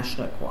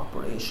 international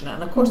cooperation.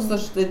 And of course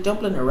there's the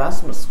Dublin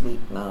Erasmus Week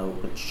now,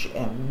 which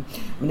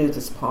Maynooth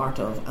is part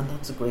of, and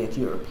that's a great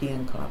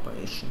European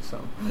collaboration.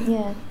 So I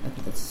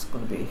think it's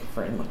going to be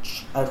very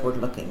much outward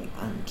looking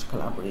and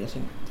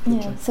collaborating in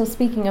the future. So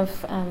speaking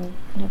of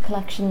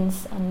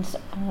collections and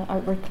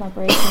outward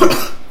collaboration,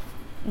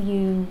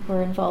 you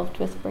were involved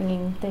with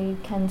bringing the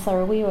Ken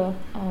Saro-Wiwa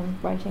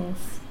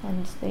writings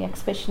and the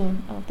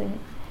exhibition of the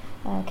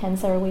Ken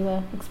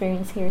Saro-Wiwa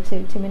experience here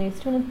to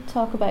Maynooth. Do you want to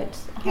talk about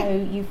how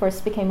you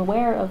first became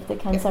aware of the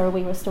Ken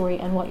Saro-Wiwa story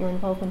and what your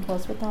involvement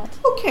was with that?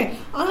 Okay,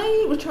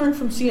 I returned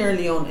from Sierra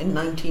Leone in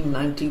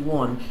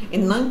 1991.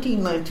 In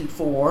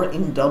 1994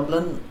 in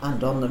Dublin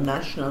and on the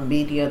national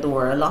media there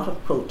were a lot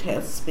of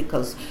protests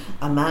because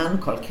a man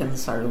called Ken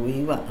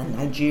Saro-Wiwa, a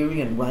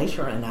Nigerian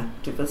writer and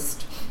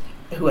activist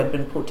who had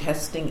been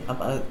protesting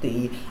about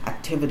the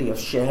activity of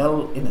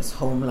Shell in his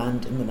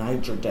homeland in the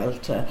Niger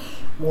Delta,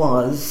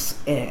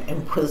 was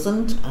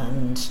imprisoned,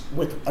 and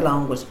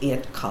along with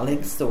 8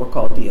 colleagues. They were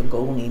called the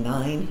Ogoni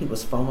 9. He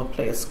was from a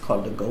place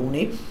called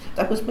Ogoni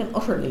that was been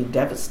utterly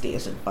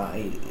devastated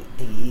by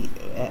the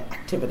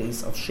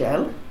activities of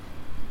Shell.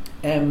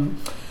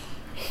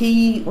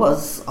 He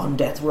was on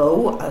death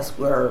row, as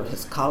were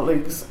his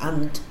colleagues,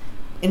 and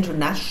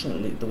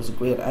internationally there was a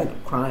great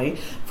outcry.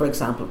 For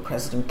example,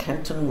 President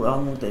Clinton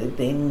rung the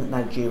then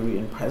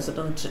Nigerian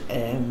president.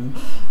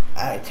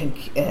 I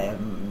think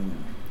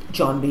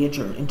John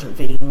Major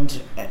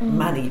intervened,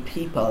 many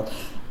people.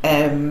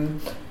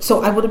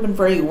 So I would have been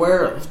very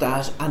aware of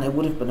that, and I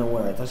would have been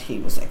aware that he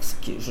was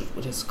executed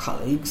with his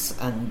colleagues,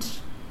 and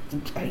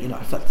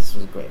I felt this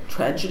was a great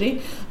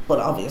tragedy, but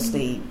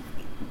obviously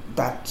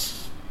that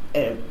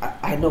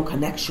I had no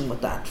connection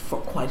with that for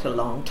quite a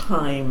long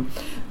time.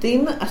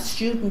 Then a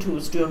student who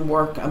was doing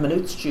work, a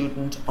Maynooth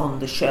student, on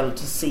the Shell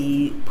to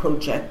Sea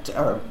project,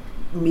 or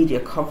media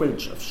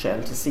coverage of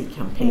Shell to Sea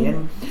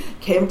campaign,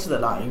 came to the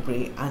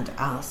library and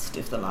asked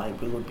if the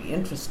library would be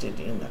interested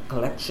in a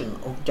collection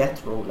of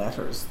death row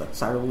letters that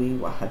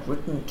Saro-Wiwa had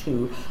written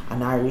to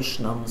an Irish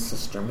nun,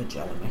 Sister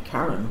Magella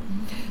McCarran.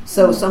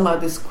 So somehow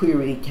this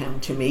query came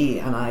to me,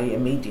 and I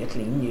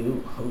immediately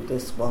knew who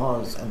this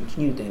was and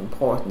knew the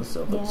importance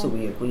of it, so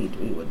we agreed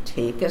we would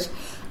take it.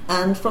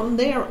 And from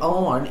there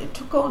on, it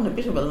took on a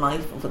bit of a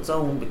life of its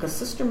own, because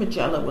Sister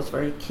Magella was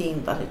very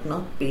keen that it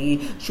not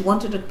be, she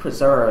wanted it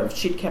preserved.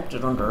 She'd kept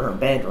it under her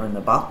bed or in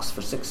a box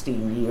for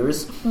 16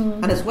 years.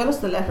 And as well as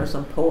the letters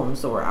and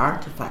poems, there were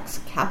artefacts,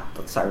 a cap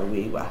that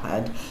Saro-Wiwa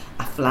had,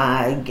 a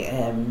flag,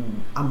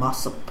 a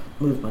Mossop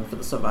movement for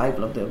the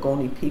survival of the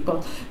Ogoni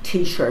people,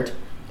 T-shirt.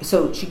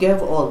 So she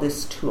gave all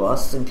this to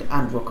us,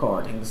 and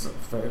recordings of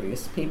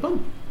various people.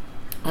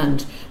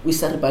 And we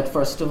set about,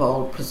 first of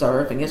all,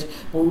 preserving it,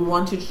 but we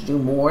wanted to do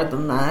more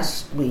than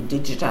that. We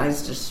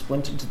digitised it,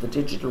 went into the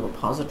digital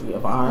repository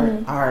of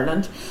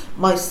Ireland.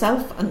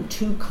 Myself and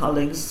 2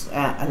 colleagues,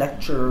 a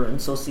lecturer in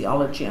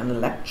sociology and a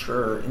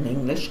lecturer in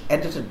English,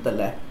 edited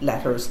the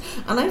letters,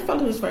 and I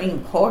felt it was very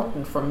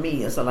important for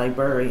me as a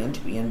librarian to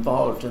be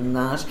involved in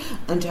that,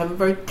 and to have a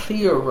very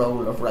clear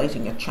role of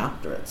writing a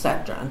chapter,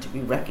 etc., and to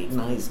be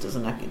recognised as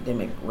an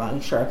academic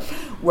writer,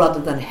 rather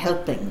than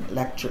helping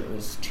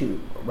lecturers to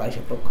write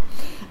a book.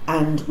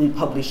 And we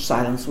published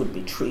Silence Would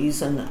Be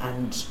Treason,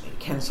 and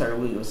Ken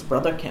Saro-Wiwa's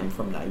brother came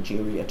from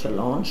Nigeria to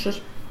launch it.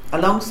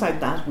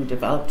 Alongside that, we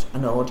developed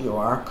an audio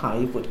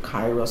archive with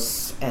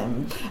Kairos,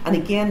 and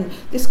again,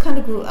 this kind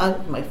of grew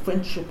out of my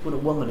friendship with a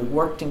woman who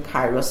worked in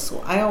Kairos.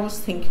 So I always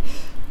think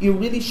you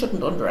really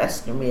shouldn't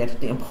underestimate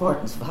the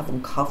importance of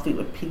having coffee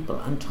with people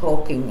and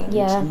talking and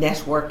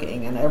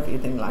networking and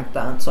everything like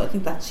that. So I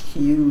think that's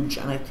huge,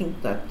 and I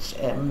think that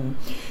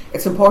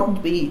it's important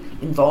to be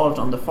involved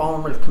on the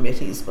formal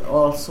committees, but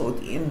also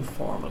the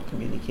informal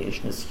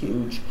communication is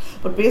huge.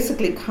 But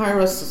basically,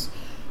 Kairos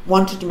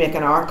wanted to make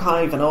an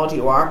archive, an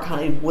audio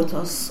archive with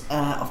us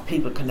of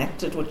people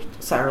connected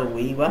with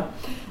Saro-Wiwa.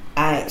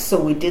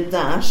 So we did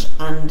that,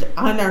 and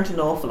I learned an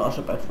awful lot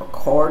about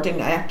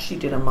recording. I actually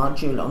did a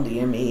module on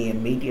the MA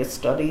in Media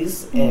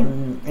Studies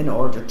in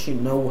order to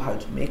know how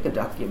to make a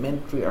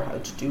documentary or how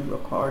to do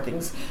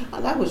recordings,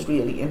 and that was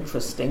really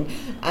interesting.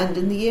 And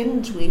in the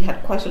end, we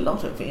had quite a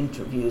lot of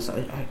interviews.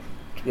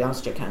 To be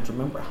honest, I can't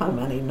remember how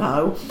many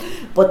now,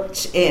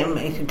 but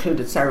it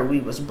included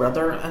Saro-Wiwa's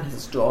brother and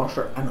his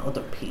daughter and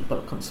other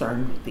people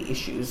concerned with the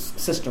issues,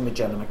 Sister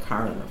Magella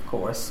McCarran, of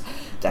course,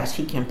 that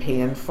he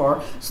campaigned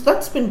for. So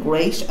that's been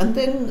great. And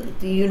then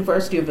the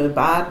University of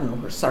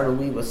Ibadan, where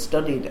Saro-Wiwa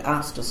studied,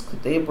 asked us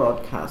could they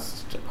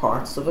broadcast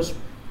parts of it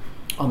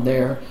on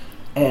their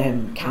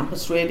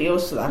campus radio,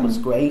 so that was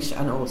great.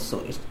 And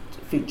also it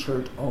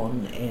featured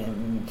on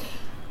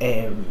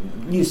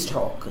News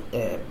Talk,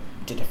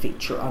 did a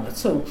feature on it.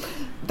 So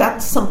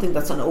that's something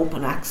that's on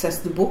open access.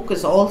 The book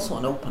is also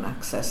on open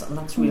access, and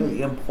that's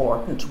really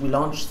important. We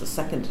launched the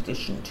 2nd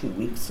edition 2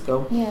 weeks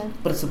ago,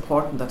 but it's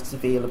important that it's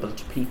available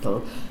to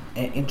people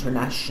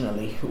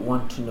internationally who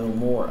want to know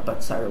more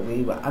about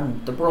Saro-Wiwa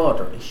and the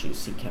broader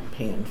issues he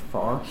campaigned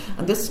for.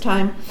 And this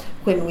time,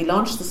 when we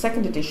launched the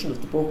 2nd edition of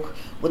the book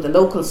with a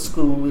local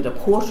school, we had a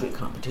poetry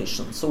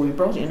competition. So we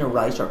brought in a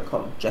writer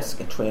called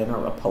Jessica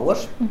Traynor, a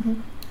poet,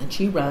 and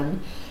she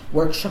ran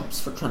workshops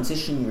for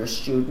transition year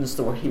students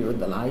that were here in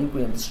the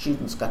library, and the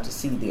students got to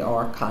see the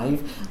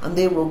archive, and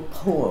they wrote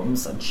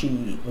poems, and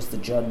she was the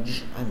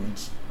judge,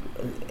 and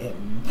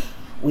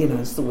we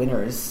announced the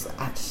winners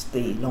at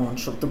the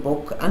launch of the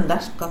book, and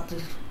that got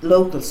the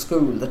local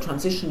school, the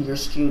transition year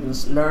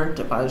students, learned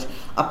about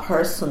a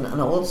person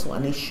and also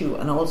an issue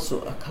and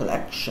also a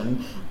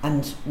collection,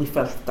 and we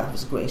felt that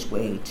was a great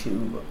way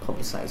to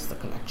publicise the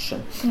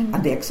collection.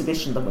 And the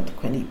exhibition that went to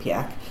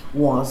Quinnipiac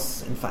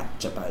was in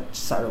fact about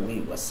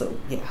Sarawiwa, so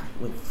yeah,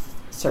 we've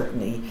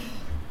certainly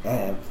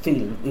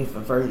feel we have a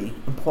very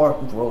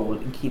important role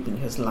in keeping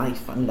his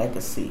life and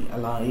legacy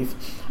alive.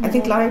 I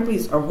think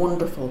libraries are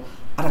wonderful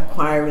at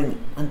acquiring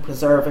and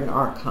preserving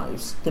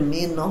archives. They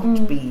may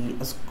not be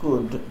as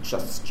good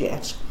just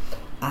yet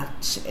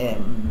at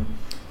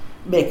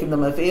making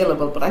them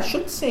available, but I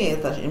should say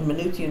that in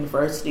Maynooth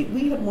University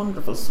we had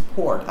wonderful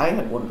support. I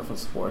had wonderful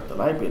support, the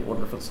library had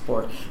wonderful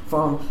support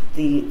from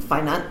the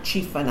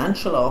chief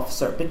financial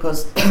officer,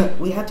 because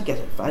we had to get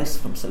advice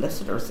from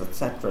solicitors,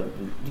 etc.,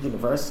 the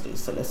university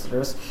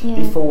solicitors,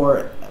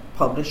 before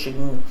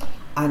publishing.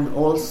 And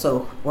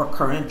also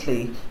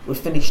we've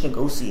finished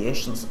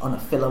negotiations on a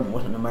film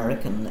with an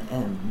American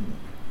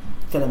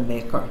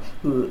filmmaker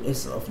who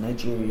is of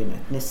Nigerian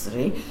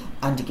ethnicity,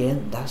 and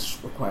again that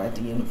required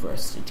the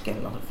university to get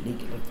a lot of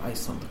legal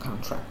advice on the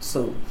contract,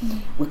 so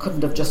we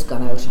couldn't have just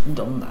gone out and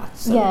done that.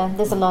 So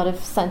there's a lot of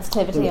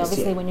sensitivity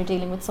obviously when you're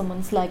dealing with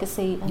someone's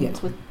legacy and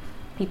with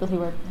people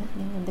who are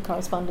in the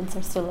correspondence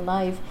are still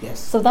alive.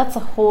 So that's a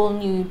whole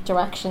new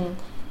direction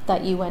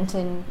that you went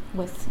in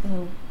with,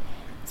 I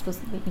suppose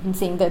even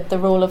seeing the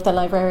role of the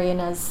librarian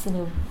as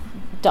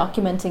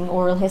documenting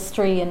oral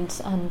history and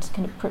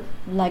kind of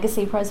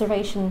legacy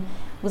preservation.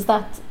 Was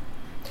that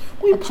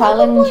a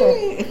challenge?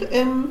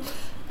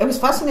 It was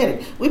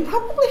fascinating. We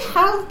probably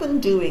have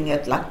been doing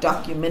it, like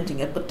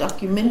documenting it, but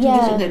documenting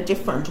it in a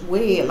different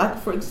way. Like,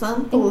 for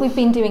example, I think we've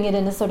been doing it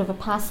in a sort of a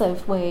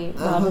passive way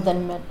rather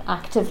than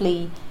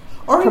actively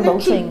or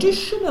promoting. In a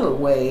traditional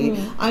way.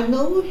 I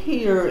know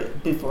here,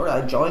 before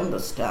I joined the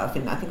staff, I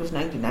think it was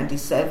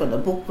 1997, a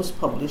book was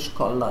published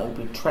called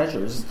Library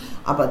Treasures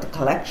about the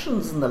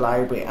collections in the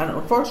library, and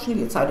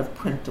unfortunately it's out of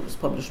print. It was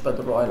published by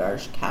the Royal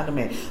Irish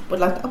Academy, but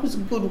that was a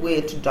good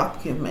way to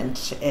document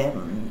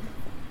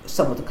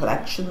some of the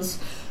collections.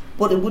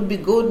 But it would be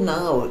good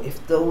now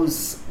if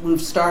we've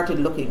started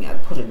looking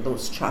at putting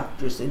those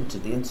chapters into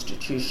the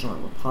institutional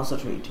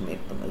repository to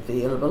make them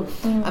available.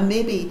 And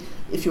maybe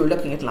if you're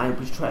looking at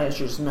Library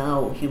Treasures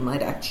now, you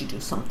might actually do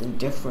something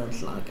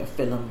different, like a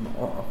film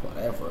or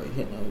whatever.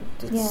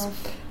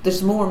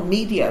 There's more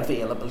media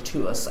available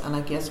to us, and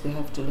I guess we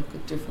have to look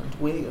at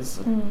different ways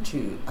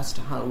as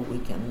to how we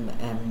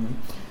can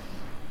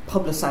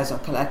publicise our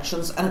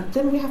collections, and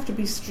then we have to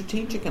be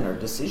strategic in our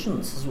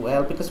decisions as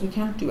well, because we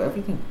can't do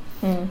everything.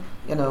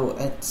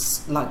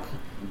 It's like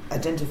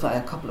identify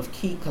a couple of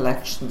key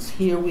collections.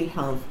 Here we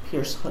have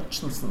Pierce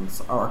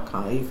Hutchinson's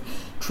archive,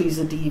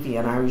 Teresa Deevy,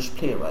 an Irish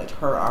playwright,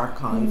 her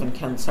archive, and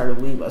Ken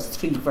Sarawiwa's,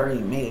 three very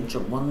major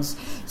ones.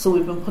 So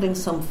we've been putting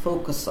some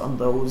focus on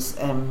those.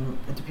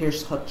 The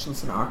Pierce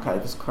Hutchinson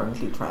archive is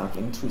currently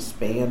travelling through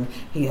Spain.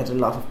 He had a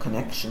lot of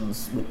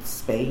connections with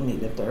Spain. He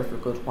lived there for a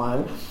good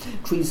while.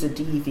 Teresa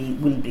Deevy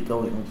will be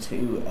going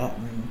to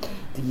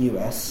the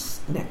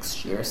US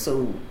next year.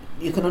 So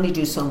you can only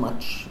do so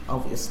much,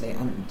 obviously,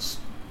 and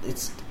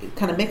it's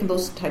kind of making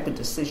those type of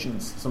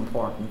decisions is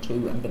important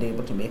too, and being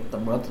able to make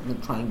them rather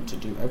than trying to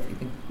do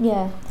everything.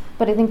 Yeah,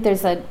 but I think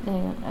there's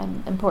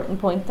an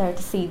important point there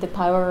to see the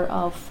power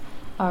of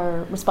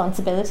our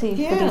responsibility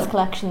for these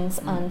collections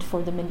and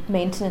for the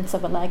maintenance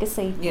of a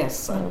legacy.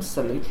 Yes,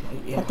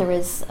 absolutely. Yeah. But there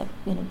is,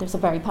 there's a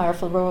very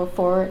powerful role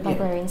for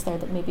librarians there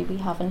that maybe we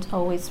haven't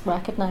always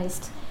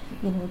recognised.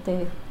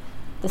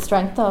 The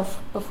strength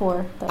of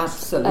before. That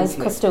absolutely. As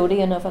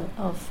custodian of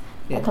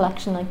a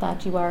collection like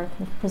that, you are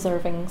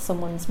preserving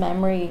someone's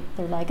memory,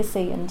 their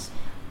legacy, and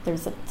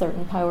there's a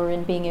certain power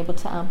in being able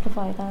to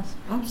amplify that.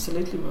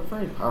 Absolutely, we're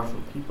very powerful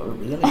people,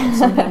 really. And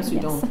sometimes we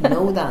don't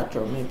know that,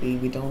 or maybe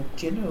we don't,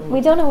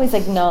 We don't always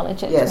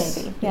acknowledge it,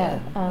 yes.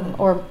 maybe.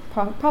 Or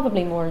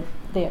probably more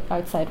the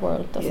outside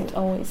world doesn't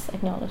always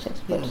acknowledge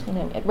it, but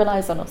it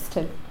relies on us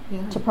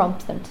to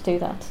prompt them to do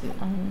that.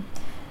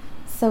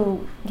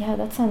 So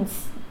that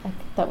sounds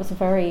like that was a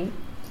very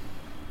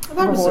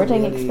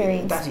rewarding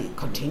experience. That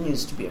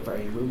continues to be a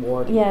very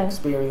rewarding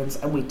experience,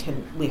 and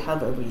we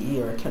have every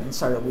year Ken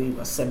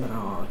Sarawiwa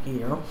seminar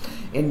here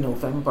in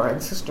November,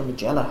 and Sister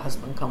Magella has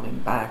been coming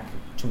back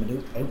to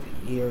Maynooth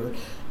every year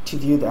to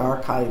view the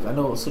archive and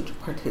also to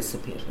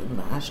participate in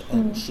that.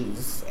 And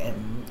she's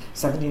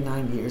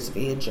 79 years of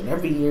age, and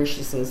every year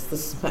she says,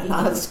 this is my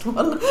last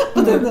one,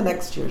 but then the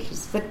next year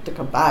she's fit to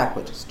come back,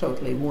 which is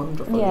totally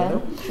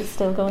wonderful. She's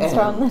still going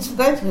strong. So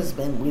that has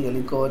been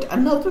really good.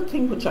 Another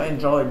thing which I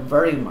enjoyed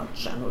very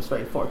much and was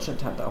very fortunate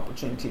to have the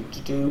opportunity to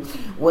do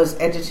was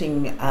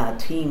editing a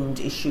themed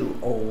issue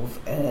of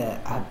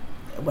a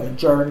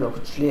journal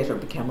which later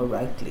became a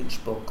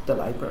Routledge book, The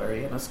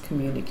Librarian as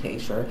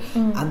Communicator,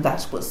 and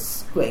that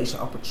was a great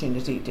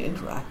opportunity to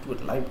interact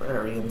with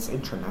librarians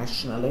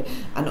internationally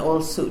and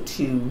also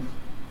to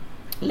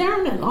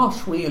learn a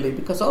lot, really,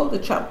 because all the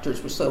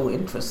chapters were so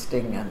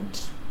interesting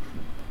and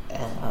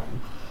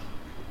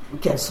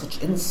gave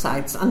such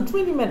insights, and it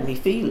really made me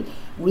feel,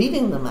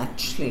 reading them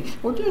actually,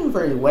 we're doing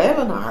very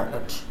well in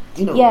Ireland.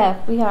 You know,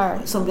 yeah, we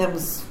are.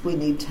 Sometimes we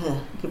need to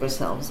give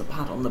ourselves a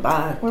pat on the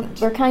back.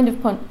 We're kind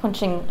of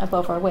punching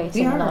above our weight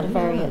in a lot of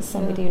areas,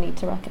 and we do need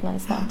to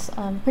recognise that,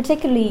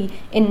 particularly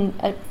in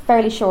a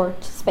fairly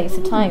short space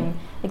of time.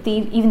 Like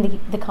even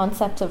the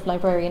concept of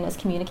librarian as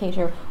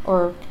communicator,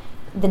 or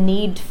the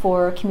need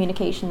for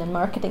communication and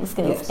marketing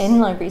skills in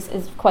libraries,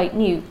 is quite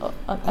new.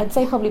 I'd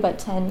say probably about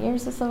 10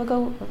 years or so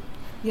ago.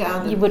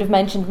 Yeah, you would have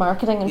mentioned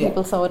marketing, and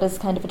people saw it as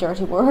kind of a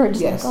dirty word.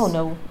 Yes. Like, oh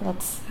no,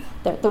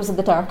 those are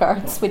the dark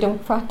arts. We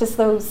don't practice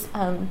those.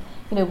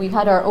 We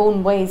had our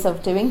own ways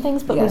of doing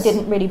things, but we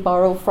didn't really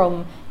borrow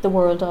from the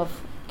world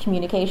of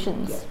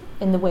communications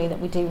in the way that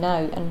we do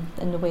now, and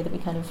in the way that we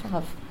kind of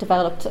have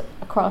developed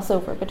a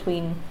crossover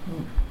between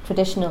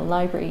traditional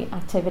library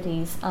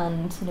activities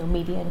and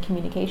media and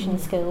communication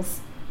skills.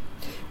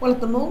 Well,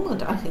 at the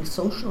moment, I think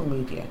social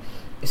media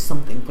is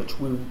something which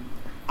we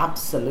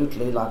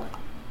absolutely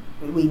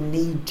we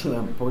need to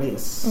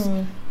embrace.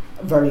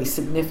 Very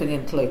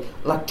significantly.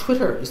 Like,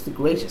 Twitter is the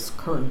greatest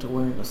current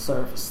awareness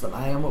service that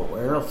I am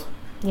aware of.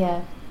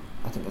 Yeah.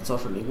 I think it's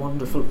utterly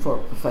wonderful for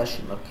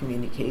professional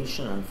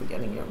communication and for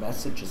getting your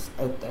messages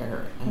out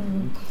there.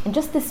 And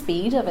just the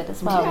speed of it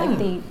as well,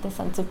 like the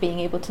sense of being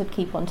able to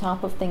keep on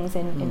top of things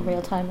in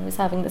real time. I was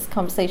having this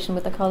conversation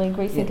with a colleague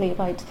recently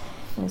about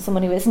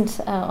someone who isn't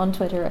on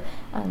Twitter,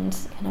 and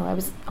I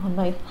was on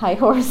my high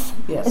horse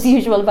as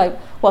usual about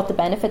what the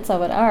benefits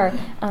of it are,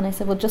 and I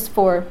said, well, just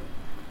for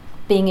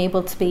being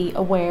able to be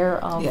aware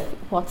of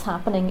what's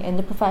happening in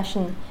the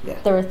profession,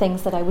 there are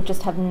things that I would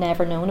just have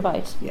never known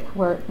about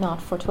were it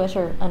not for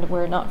Twitter, and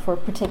were it not for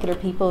particular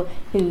people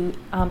who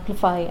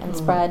amplify and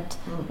spread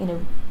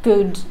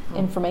good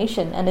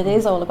information. And it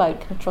is all about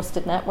kind of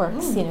trusted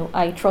networks.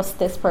 I trust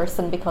this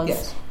person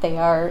because they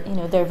are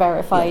they're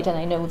verified, and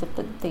I know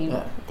that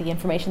the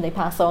information they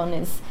pass on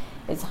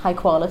is high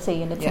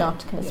quality, and it's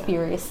not kind of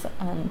spurious.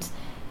 And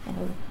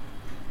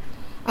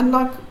and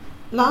like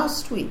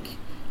last week,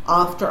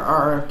 after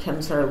our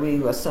Kensar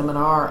Riwa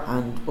seminar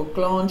and book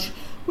launch,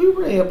 we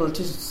were able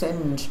to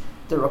send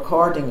the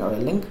recording or a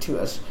link to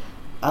it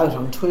out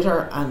on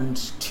Twitter and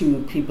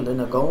to people in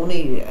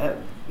Ogoni.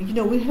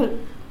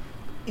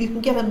 You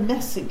can get a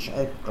message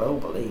out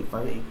globally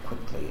very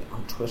quickly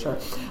on Twitter.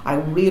 I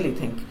really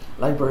think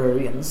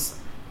librarians,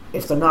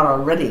 if they're not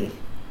already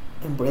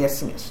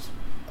embracing it,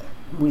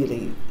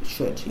 really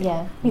should.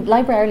 Yeah,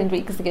 Library Ireland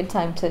Week is a good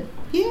time to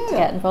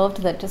get involved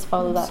with it. Just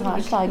follow that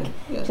hashtag,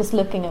 just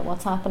looking at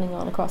what's happening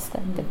all across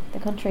the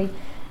country.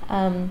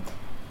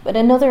 But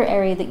another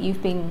area that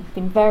you've been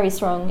very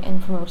strong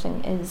in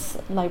promoting is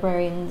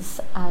librarians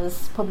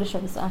as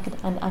publishers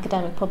and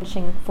academic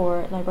publishing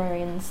for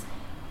librarians.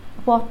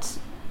 What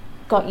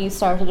got you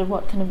started, and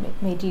what kind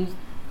of made you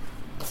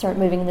start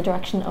moving in the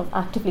direction of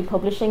actively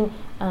publishing,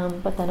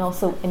 but then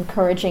also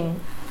encouraging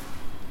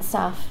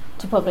staff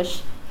to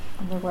publish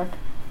their work?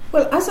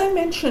 Well, as I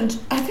mentioned,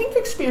 I think the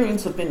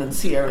experience of being in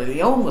Sierra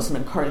Leone was an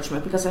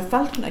encouragement, because I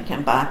felt when I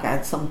came back I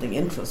had something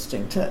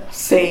interesting to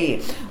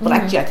say. But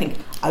actually I think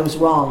I was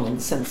wrong, in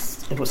the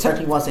sense it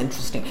certainly was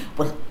interesting,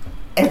 but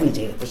every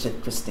day there's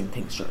interesting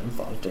things you're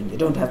involved in. You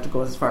don't have to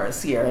go as far as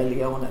Sierra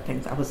Leone. I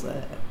think that was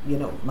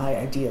my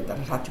idea, that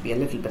it had to be a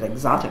little bit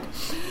exotic.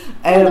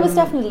 Well, there was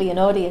definitely an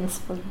audience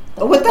for the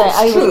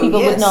Irish true,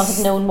 people would not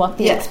have known what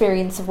the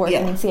experience of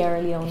working in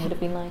Sierra Leone would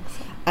have been like.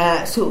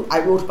 So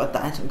I wrote about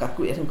that and got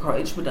great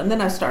encouragement, and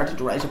then I started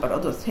to write about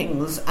other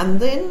things, and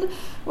then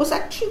was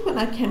actually when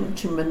I came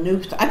to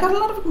Maynooth, I got a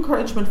lot of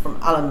encouragement from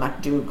Alan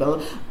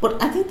MacDougall,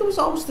 but I think there was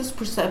always this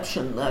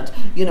perception that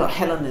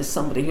Helen is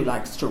somebody who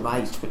likes to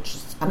write,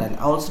 and I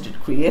also did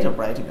creative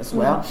writing as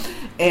well,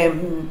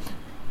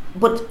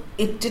 but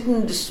it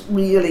didn't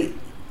really.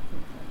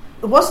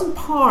 It wasn't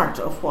part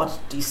of what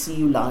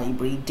DCU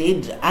Library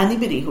did.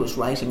 Anybody who was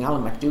writing,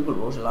 Alan MacDougall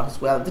wrote a lot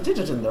as well, they did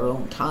it in their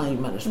own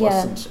time, and it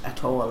wasn't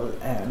at all,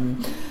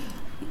 Alan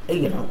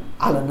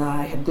and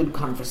I had good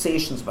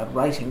conversations about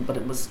writing, but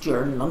it was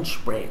during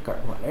lunch break or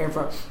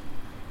whatever.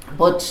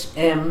 But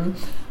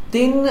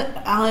then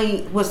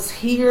I was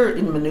here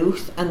in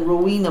Maynooth, and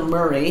Rowena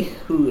Murray,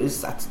 who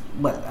is at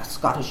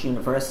Scottish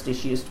University,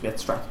 she used to be at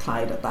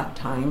Strathclyde at that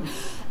time,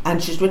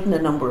 and she's written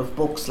a number of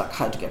books like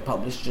How to Get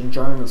Published in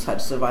Journals, How to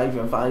Survive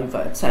Your Viva,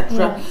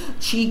 etc.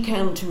 She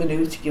came to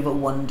Maynooth to give a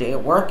one-day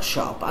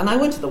workshop, and I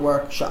went to the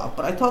workshop,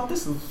 but I thought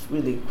this is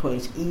really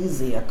quite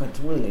easy. I could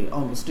really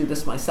almost do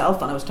this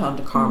myself, and I was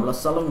talking to Carmel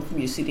O'Sullivan from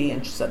UCD,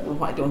 and she said, well,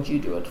 why don't you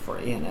do it for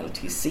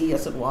ANLTC,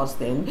 as it was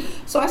then?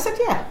 So I said,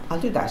 yeah, I'll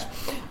do that.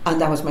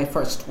 And that was my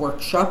first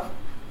workshop,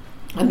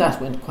 and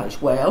that went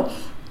quite well.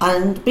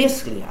 And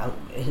basically,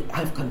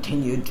 I've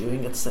continued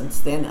doing it since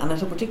then. And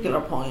at a particular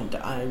point,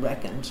 I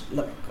reckoned,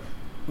 look,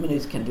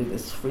 Maynooth can do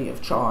this free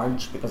of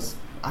charge, because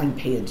I'm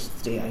paid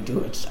the day I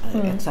do it,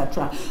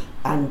 etc.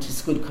 And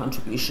it's a good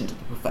contribution to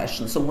the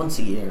profession. So once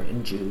a year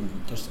in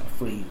June, there's a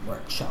free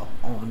workshop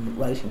on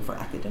writing for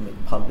academic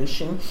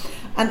publishing.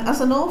 And as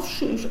an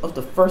offshoot of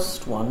the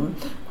first one,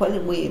 quite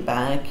a way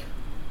back,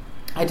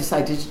 I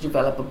decided to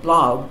develop a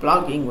blog.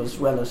 Blogging was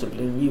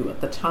relatively new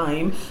at the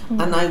time,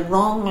 and I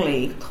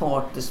wrongly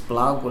thought this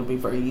blog would be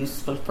very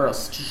useful for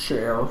us to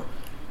share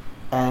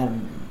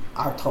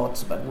our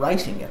thoughts about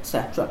writing,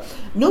 etc.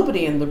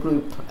 Nobody in the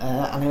group,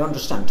 and I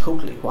understand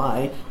totally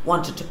why,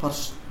 wanted to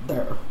put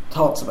their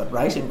thoughts about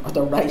writing or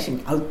their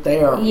writing out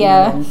there in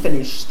an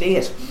unfinished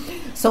state.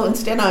 So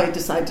instead I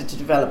decided to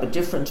develop a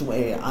different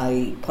way.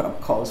 I put up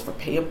calls for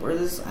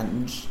papers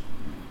and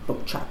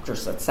book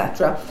chapters,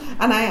 etc.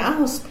 And I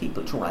asked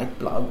people to write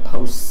blog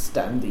posts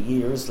down the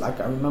years. Like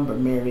I remember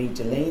Mary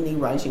Delaney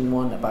writing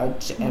one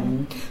about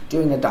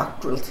doing a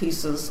doctoral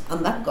thesis,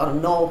 and that got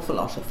an awful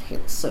lot of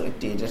hits. So it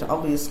did. It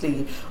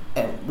obviously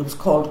it was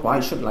called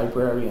Why Should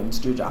Librarians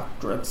Do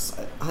Doctorates?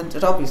 And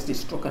it obviously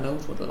struck a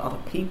note with a lot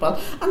of people.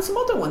 And some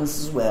other ones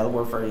as well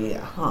were very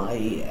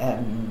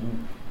high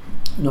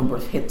number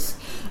of hits.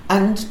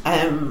 And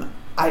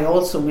I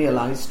also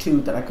realised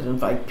too that I could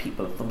invite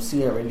people from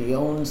Sierra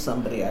Leone,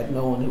 somebody I'd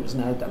known who was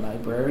now the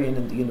librarian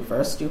in the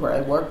university where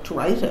I worked, to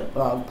write a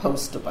blog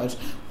post about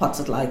what's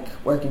it like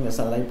working as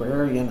a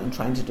librarian and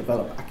trying to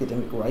develop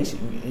academic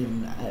writing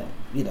in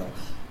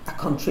a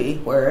country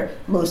where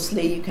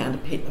mostly you can't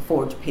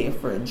afford to pay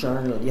for a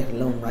journal, let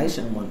alone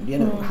writing one.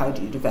 How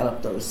do you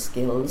develop those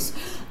skills?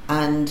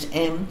 And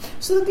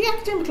so the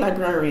academic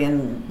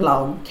librarian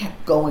blog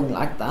kept going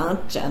like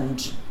that,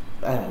 and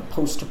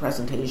post a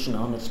presentation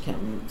on it,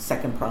 came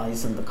second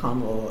prize in the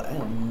Connell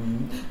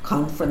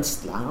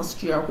conference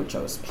last year, which I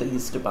was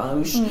pleased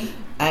about.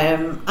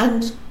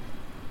 And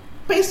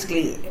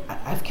basically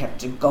I've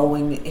kept it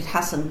going. It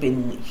hasn't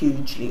been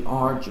hugely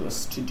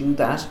arduous to do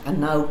that,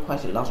 and now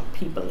quite a lot of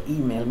people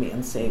email me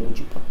and say, would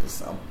you put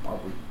this up, or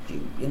would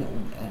you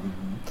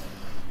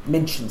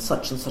mention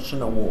such and such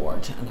an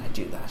award, and I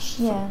do that.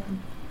 Yeah,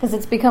 because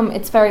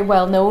it's very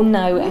well known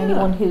now.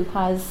 Anyone who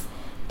has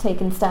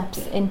taken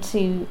steps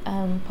into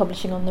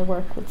publishing on their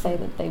work would say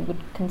that they would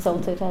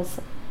consult it as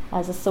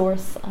a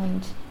source,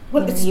 and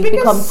you've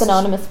become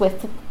synonymous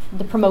with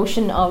the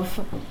promotion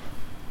of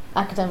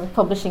academic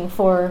publishing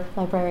for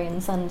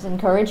librarians and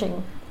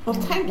encouraging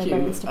thank you,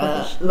 librarians to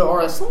publish.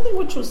 Laura. Something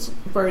which was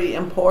very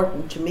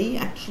important to me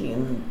actually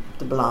in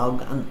the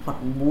blog, and what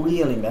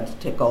really made it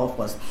take off,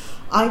 was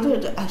I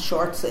did a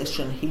short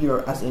session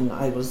here, as in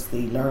I was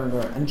the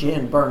learner, and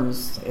Jane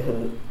Burns,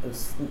 who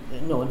is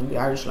known in the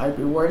Irish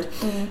library world,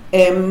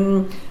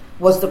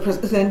 was the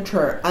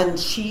presenter, and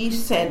she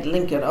said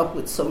link it up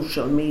with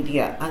social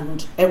media,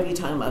 and every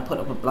time I put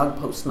up a blog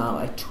post now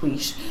I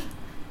tweet.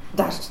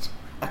 That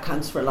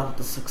accounts for a lot of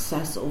the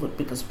success of it,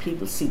 because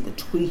people see the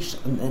tweet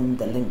and then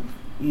the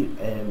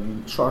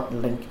link,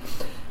 shortened link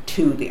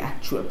to the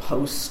actual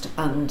post,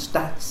 and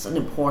that's an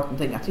important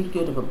thing. I think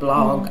you'd have a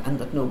blog and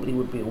that nobody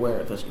would be aware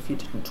of it if you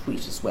didn't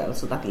tweet as well.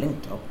 So that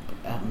linked up.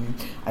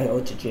 I owe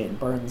it to Jane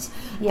Burns.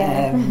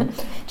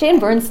 Jane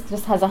Burns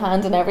just has a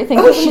hand in everything.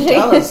 Oh, she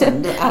does.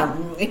 And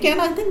again,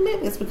 I think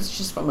maybe it's because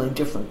she's from a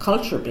different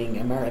culture, being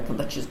American,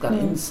 that she's got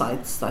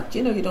insights that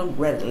you don't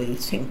readily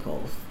think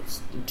of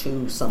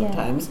too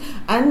sometimes.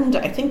 And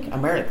I think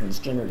Americans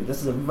generally,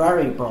 this is a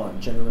very broad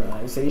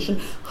generalisation,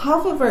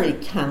 have a very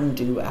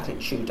can-do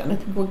attitude, and I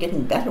think we're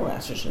getting better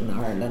at it in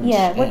Ireland.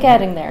 Yeah, we're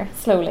getting there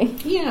slowly.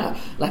 Yeah,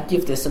 like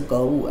give this a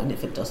go, and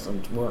if it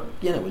doesn't work,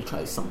 we'll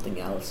try something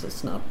else.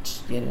 It's not,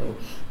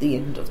 the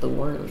end of the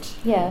world.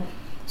 Yeah.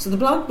 So the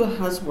blog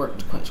has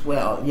worked quite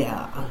well,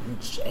 and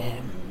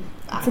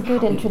it's a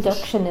good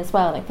introduction as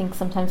well. I think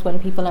sometimes when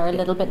people are a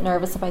little bit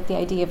nervous about the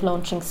idea of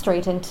launching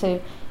straight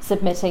into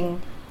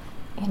submitting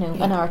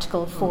an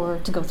article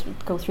to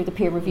go through the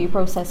peer review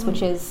process,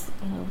 which is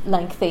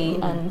lengthy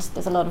and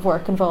there's a lot of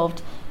work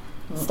involved.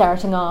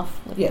 Starting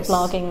off with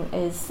blogging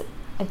is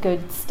a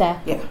good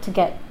step to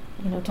get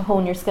to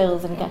hone your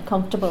skills and get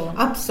comfortable.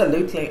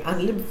 Absolutely,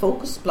 and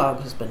LibFocus blog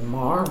has been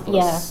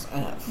marvellous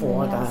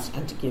for that,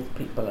 and to give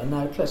people an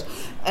outlet.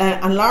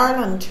 And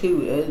Laraland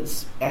too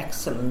is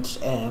excellent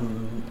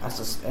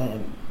as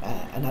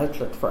an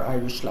outlet for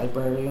Irish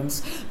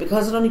librarians,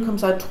 because it only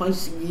comes out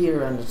twice a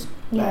year, and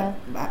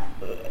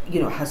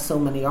it has so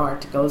many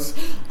articles,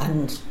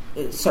 and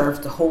it serves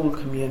the whole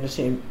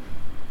community.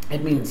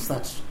 It means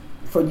that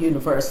for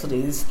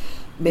universities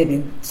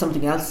maybe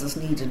something else is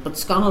needed, but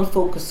Scannell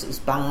Focus is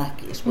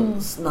back. It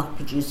was not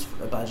produced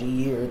for about a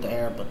year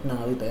there, but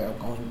now they're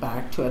going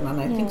back to it, and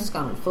I think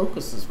Scannell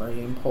Focus is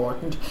very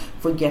important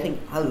for getting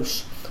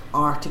out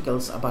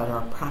articles about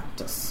our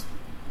practice.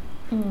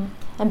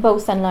 And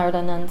both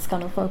Laraland and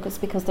Scannell Focus,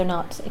 because they're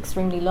not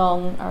extremely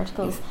long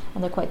articles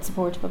and they're quite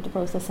supportive of the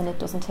process, and it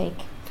doesn't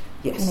take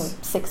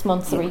 6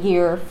 months or a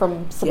year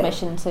from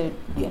submission to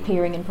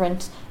appearing in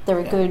print. They're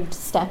a good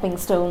stepping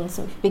stone.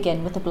 So if you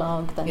begin with a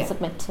blog, then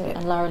submit to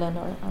Laraland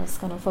or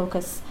Scannell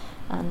Focus,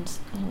 and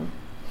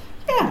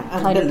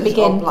kind of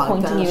begin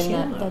pointing you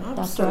in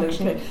that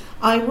direction.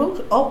 I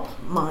wrote up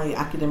my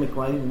academic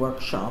writing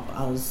workshop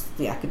as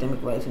the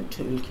Academic Writing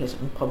Toolkit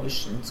and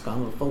published in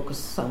Scannell Focus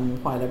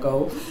some while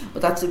ago,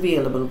 but that's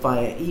available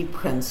via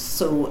ePrints.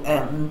 So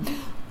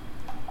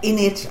in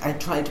it I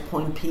try to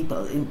point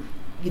people in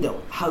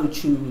how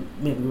to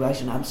maybe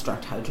write an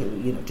abstract, how to,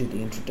 do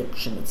the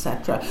introduction,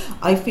 etc.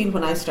 I feel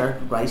when I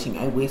started writing,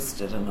 I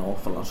wasted an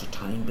awful lot of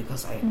time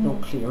because I had no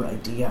clear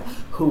idea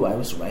who I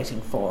was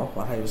writing for,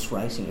 what I was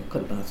writing. It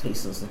could have been a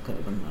thesis, it could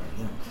have been,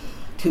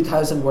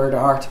 2,000 word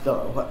article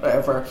or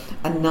whatever.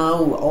 And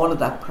now all of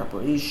that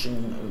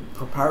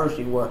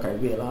preparatory work, I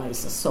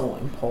realise is so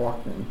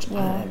important.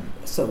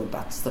 So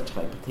that's the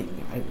type of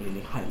thing I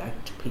really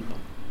highlight to people.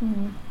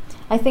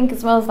 I think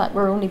as well as that,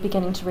 we're only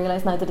beginning to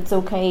realise now that it's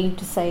okay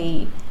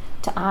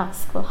to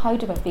ask, well, how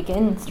do I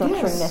begin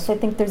structuring this? I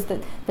think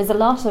there's a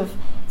lot of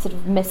sort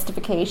of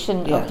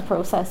mystification of the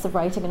process of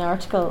writing an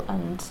article,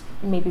 and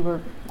maybe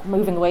we're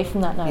moving away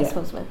from that now, I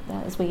suppose,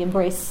 as we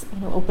embrace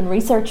open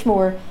research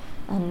more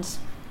and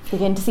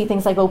begin to see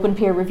things like open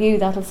peer review.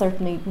 That'll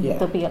certainly,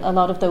 there'll be a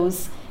lot of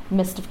those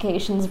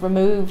mystifications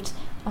removed,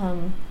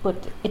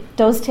 but it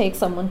does take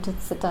someone to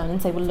sit down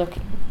and say, well, look,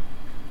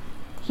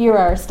 here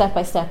are step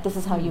by step, this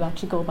is how you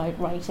actually go about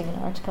writing an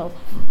article,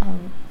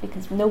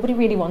 because nobody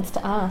really wants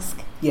to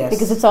ask,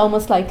 because it's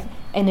almost like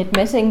in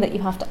admitting that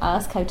you have to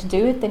ask how to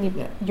do it,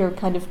 then you're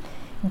kind of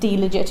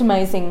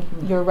delegitimizing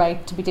your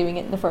right to be doing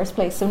it in the first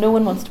place. So no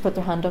one wants to put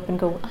their hand up and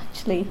go,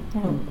 actually,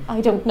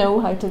 I don't know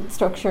how to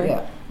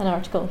structure an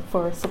article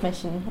for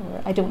submission,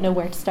 or I don't know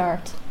where to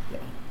start.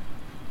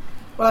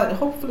 Well,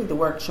 hopefully the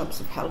workshops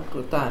have helped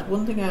with that.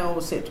 One thing I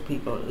always say to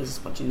people is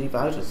what you leave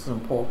out is as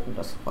important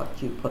as what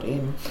you put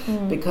in,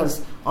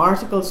 because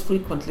articles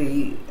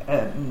frequently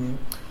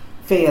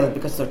fail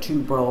because they're too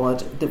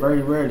broad. They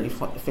very rarely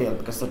fail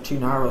because they're too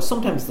narrow.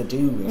 Sometimes they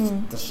do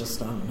if there's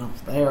just not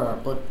enough there,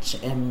 but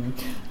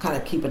kind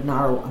of keep it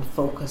narrow and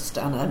focused.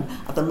 And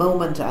at the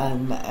moment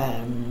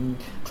I'm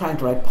trying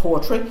to write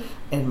poetry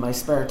in my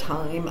spare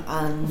time,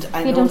 and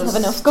you don't have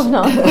enough going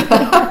on.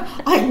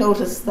 I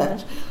noticed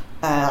that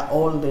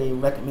all the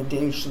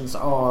recommendations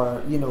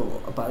are,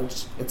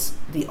 about it's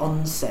the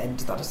unsaid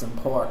that is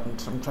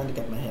important. I'm trying to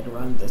get my head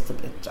around this a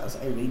bit as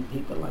I read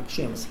people like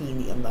Seamus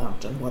Heaney and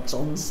that, and what's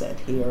unsaid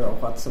here or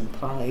what's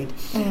implied.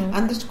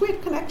 And there's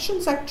great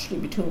connections actually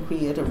between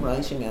creative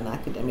writing and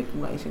academic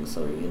writing.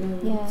 So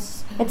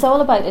it's all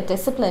about a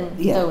discipline,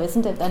 though,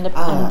 isn't it? And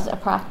a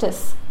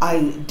practice.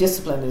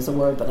 Discipline is a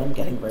word that I'm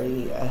getting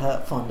very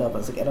fond of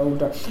as I get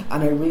older,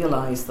 and I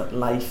realise that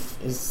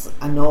life is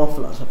an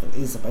awful lot of it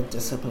is about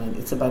discipline.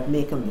 It's about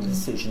making the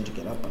decision to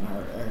get up an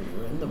hour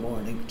earlier in the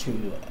morning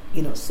to,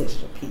 sit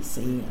at a PC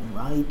and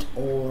write,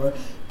 or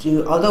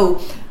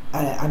although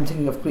I'm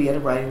thinking of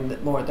creative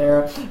writing more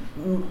there,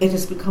 it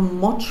has become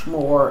much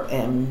more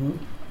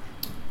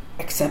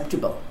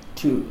acceptable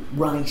to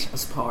write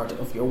as part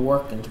of your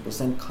work and to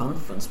present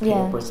conference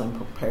papers and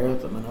prepare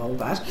them and all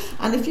that.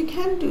 And if you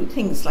can do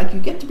things like, you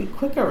get to be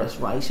quicker at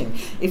writing,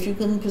 if you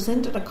can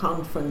present at a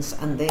conference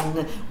and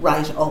then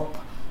write up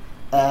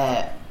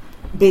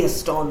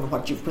based on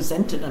what you've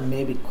presented and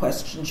maybe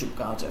questions you've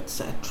got,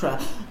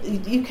 etc.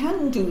 You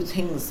can do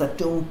things that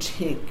don't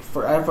take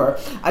forever.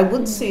 I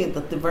would say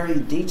that the very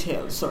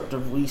detailed sort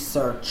of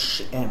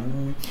research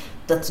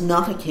that's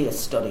not a case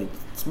study,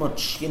 it's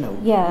much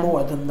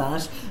more than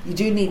that. You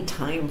do need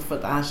time for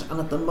that, and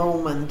at the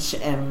moment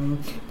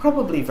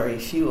probably very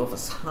few of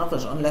us have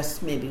it,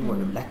 unless maybe we're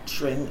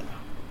lecturing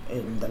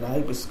in the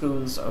library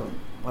schools or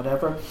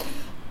whatever.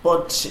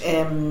 But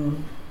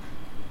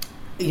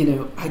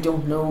I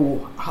don't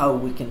know how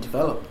we can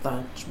develop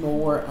that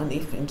more, and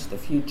if into the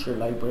future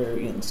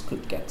librarians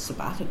could get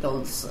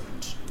sabbaticals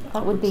and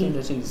that would be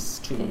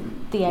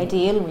the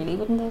ideal, really,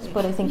 wouldn't it?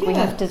 But I think we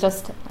have to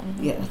just,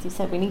 as you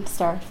said, we need to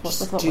start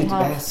with what we have. Do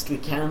the best we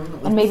can.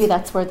 And maybe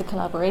that's where the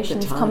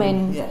collaborations come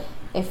in. Yeah.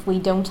 If we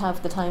don't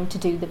have the time to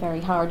do the very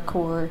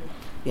hardcore,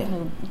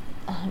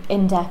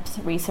 in-depth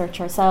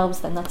research ourselves,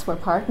 then that's where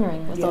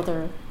partnering with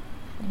other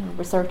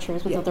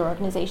researchers, with other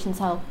organisations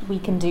help. We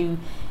can do,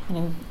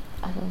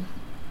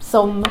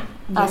 some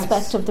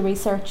aspect of the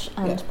research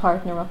and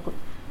partner up with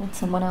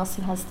someone else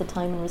who has the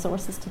time and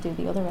resources to do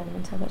the other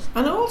element of it.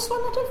 And also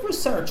a lot of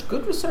research,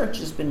 good research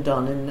has been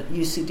done in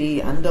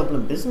UCD and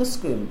Dublin Business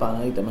School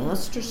by the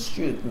master's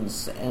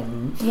students.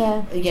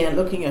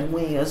 Looking at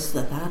ways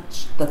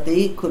that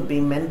they could be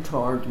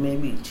mentored,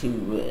 maybe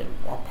to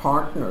or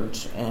partnered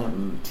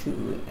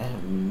to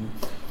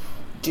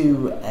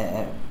do.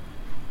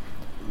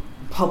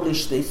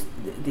 Publish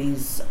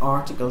these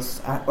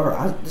articles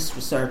or this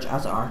research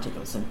as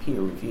articles in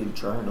peer-reviewed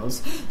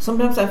journals.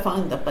 Sometimes I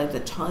find that by the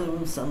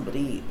time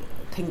somebody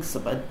thinks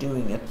about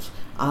doing it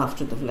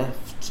after they've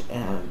left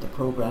the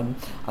programme,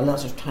 a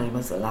lot of time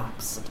has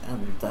elapsed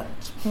and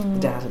that the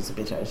data is a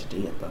bit out of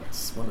date.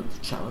 That's one of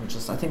the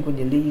challenges. I think when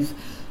you leave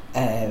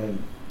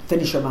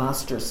finish your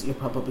masters, you're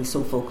probably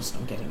so focused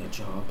on getting a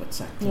job,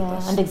 etc.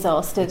 And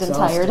exhausted and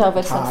tired of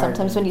it. And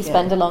sometimes when you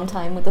spend a long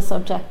time with the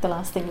subject, the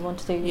last thing you want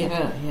to do,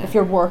 if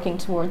you're working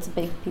towards a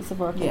big piece of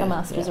work like a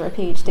master's or a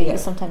PhD, you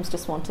sometimes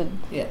just want to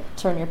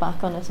turn your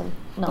back on it and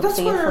not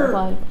see it for a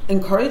while.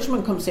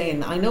 Encouragement comes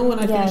in. I know when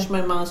I finished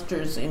my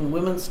masters in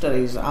women's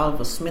studies,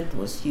 Alva Smith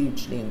was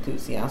hugely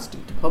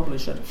enthusiastic to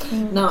publish it.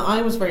 Now,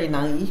 I was very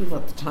naive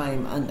at the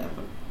time, and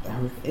her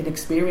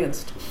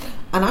inexperienced.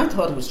 And I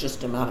thought it was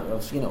just a matter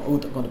of, they're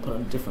going to put a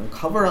different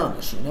cover on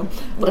it,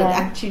 But it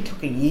actually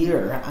took a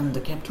year, and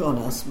they kept on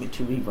asking me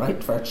to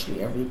rewrite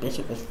virtually every bit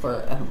of it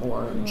for a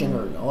more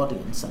general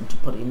audience and to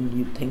put in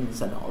new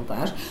things and all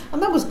that.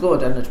 And that was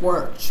good, and it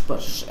worked.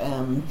 But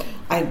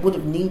I would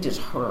have needed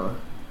her.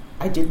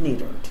 I did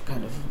need her to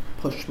kind of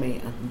push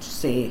me and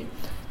say,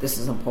 this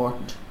is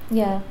important.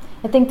 Yeah,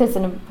 I think there's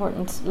an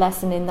important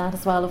lesson in that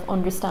as well, of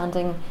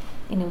understanding,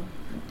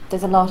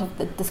 there's a lot of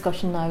the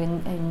discussion now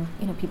in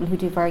people who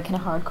do very kind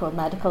of hardcore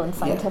medical and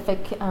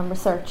scientific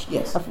research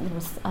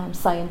of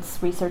science,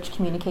 research,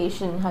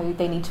 communication, how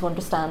they need to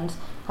understand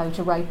how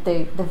to write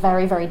the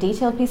very, very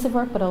detailed piece of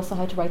work, but also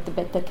how to write the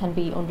bit that can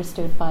be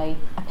understood by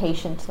a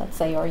patient, let's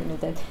say, or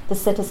the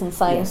citizen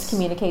science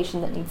communication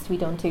that needs to be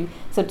done too.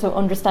 So to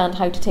understand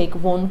how to take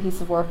one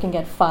piece of work and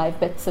get 5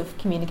 bits of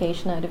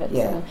communication out of it.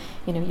 So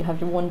you have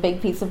your one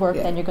big piece of work,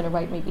 then you're going to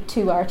write maybe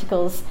 2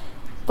 articles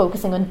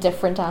focusing on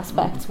different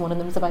aspects. One of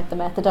them is about the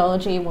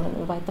methodology, one of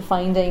them about the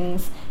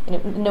findings,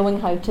 knowing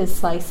how to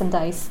slice and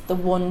dice the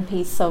one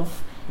piece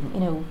of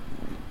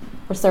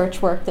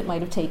research work that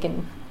might have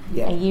taken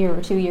a year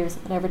or 2 years,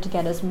 whatever, to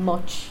get as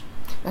much.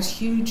 That's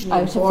hugely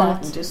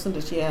important, isn't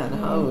it? Yeah, and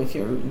how if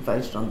you're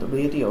invited on the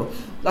radio,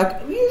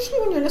 like usually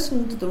when you're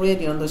listening to the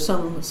radio and there's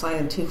some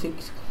scientific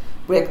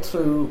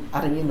breakthrough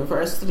at a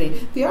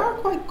university, they are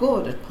quite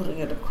good at putting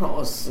it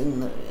across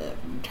in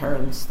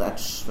terms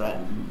that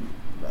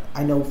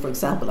I know, for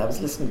example, I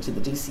was listening to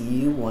the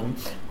DCU one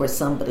where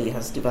somebody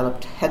has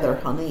developed heather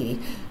honey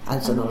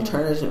as an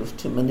alternative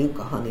to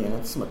manuka honey, and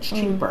it's much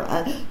cheaper.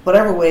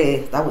 Whatever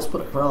way that was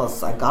put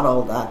across, I got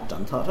all that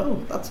and thought,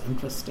 oh, that's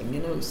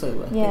interesting,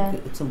 So I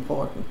think it's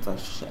important that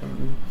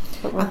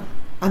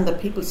and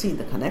that people see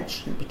the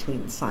connection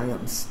between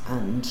science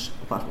and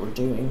what we're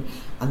doing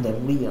and the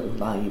real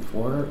live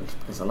world,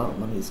 because a lot of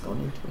money is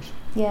going into it.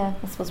 Yeah,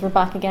 I suppose we're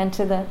back again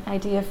to the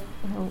idea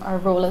of our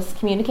role as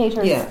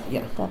communicators.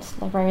 That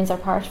librarians are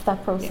part of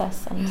that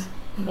process, and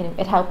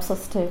it helps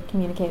us to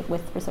communicate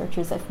with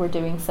researchers if we're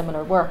doing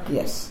similar work.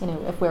 Yes.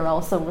 If we're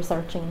also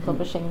researching and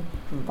publishing,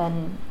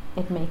 then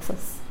it makes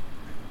us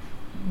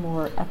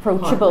more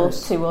approachable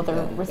to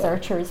other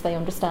researchers. They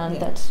understand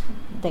that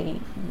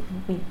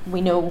we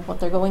know what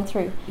they're going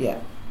through.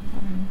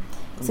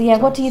 So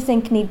what do you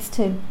think needs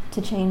to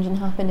change and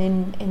happen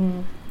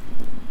in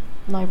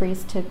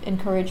libraries to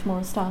encourage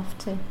more staff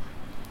to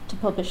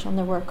publish on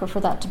their work, or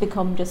for that to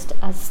become just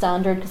as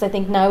standard? Because I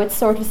think now it's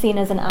sort of seen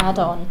as an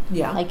add-on.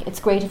 Like, it's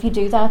great if you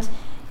do that,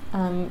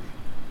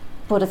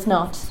 but it's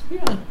not.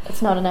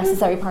 It's not a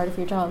necessary part of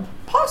your job.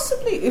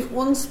 Possibly if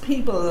once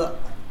people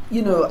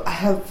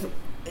have,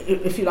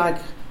 if you like,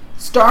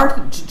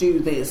 started to do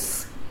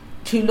this,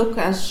 to look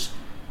at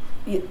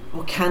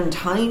can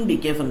time be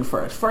given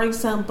for it. For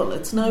example,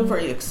 it's now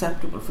very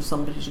acceptable for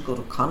somebody to go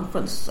to a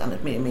conference, and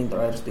it may mean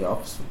they're out of the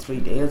office for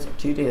 3 days or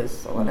 2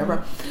 days or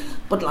whatever,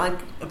 but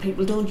like,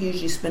 people don't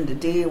usually spend a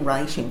day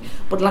writing.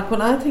 But like, when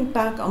I think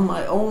back on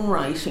my own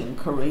writing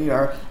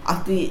career,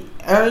 at the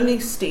early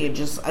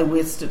stages I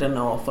wasted an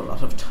awful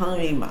lot of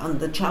time, and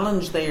the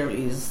challenge there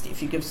is,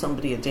 if you give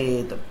somebody a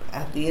day,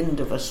 at the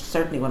end of it,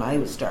 certainly when I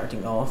was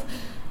starting off,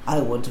 I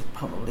would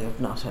probably have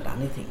not had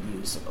anything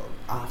usable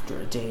after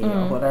a day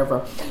or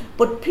whatever.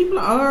 But people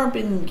are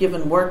being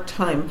given work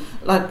time.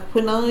 Like,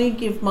 when I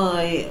give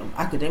my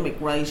academic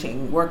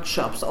writing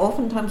workshops,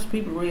 oftentimes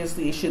people raise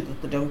the issue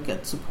that they don't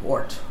get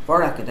support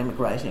for academic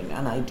writing,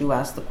 and I do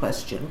ask the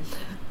question,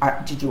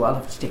 did you all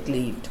have to take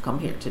leave to come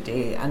here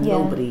today? And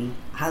nobody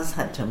has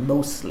had to,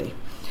 mostly.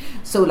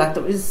 So, like,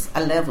 there is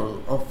a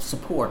level of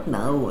support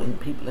now in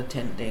people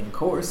attending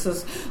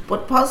courses,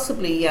 but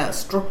possibly,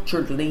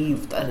 structured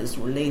leave that is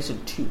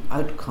related to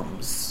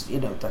outcomes,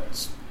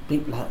 that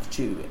people have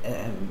to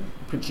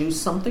produce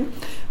something.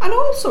 And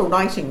also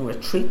writing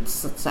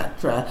retreats,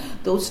 etc.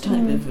 Those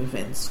type of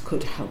events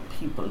could help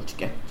people to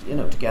get,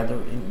 together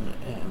in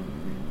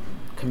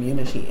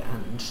community,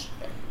 and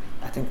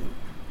I think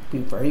be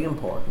very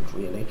important,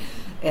 really,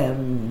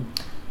 and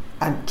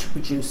to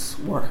produce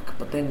work.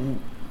 But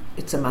then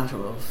it's a matter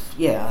of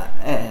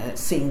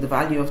seeing the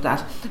value of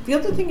that. The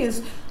other thing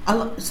is,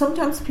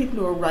 sometimes people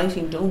who are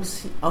writing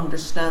don't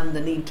understand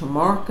the need to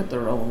market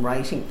their own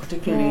writing,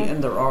 particularly in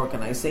their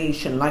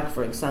organisation. Like,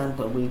 for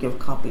example, we'll give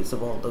copies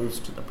of all those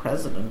to the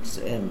president.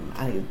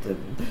 The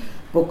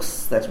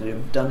books that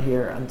we've done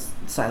here, and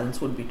Silence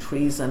Would Be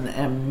Treason,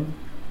 and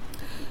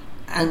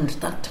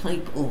that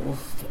type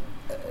of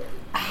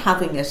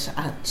having it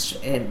at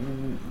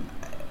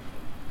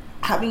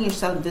having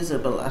yourself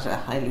visible at a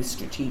highly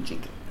strategic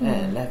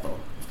level,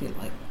 I feel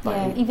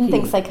like. Even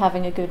things like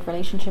having a good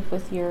relationship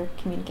with your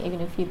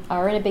even if you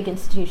are in a big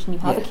institution, you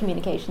have a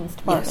communications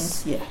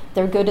department.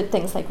 They're good at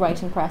things like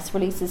writing press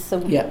releases, so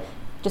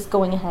just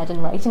going ahead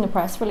and writing a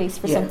press release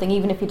for something,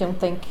 even if you don't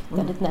think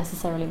that it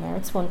necessarily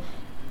merits one.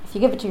 If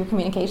you give it to your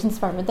communications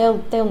department,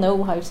 they'll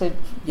know how to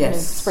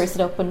spruce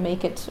it up and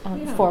make it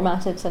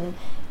format it, and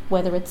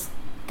whether it's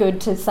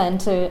good to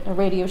send to a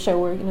radio show,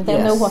 or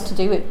they'll know what to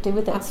do with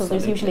it. Absolutely. So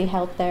there's usually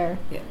help there.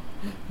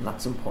 And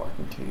that's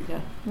important too.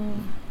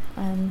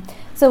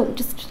 So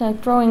just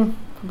drawing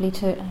probably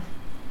to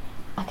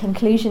a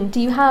conclusion, do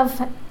you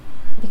have,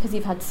 because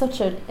you've had such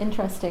an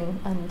interesting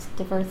and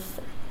diverse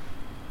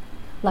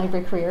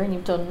library career and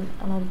you've done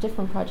a lot of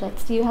different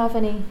projects, do you have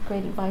any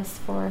great advice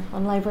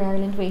on Library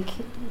Ireland Week,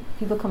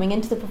 people coming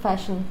into the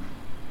profession,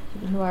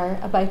 people who are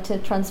about to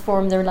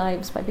transform their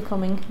lives by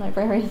becoming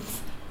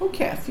librarians?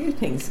 Okay, a few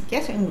things.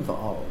 Get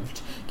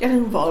involved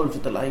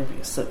with the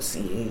Library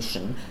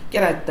Association,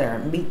 get out there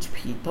and meet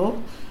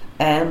people.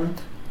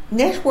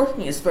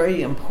 Networking is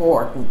very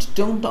important.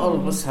 Don't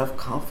always have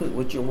coffee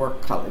with your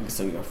work colleagues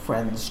or your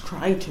friends.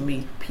 Try to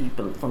meet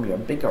people from your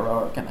bigger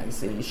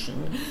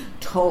organisation.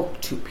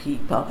 Talk to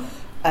people.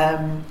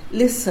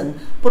 Listen.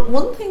 But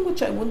one thing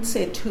which I would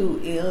say too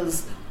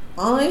is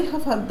I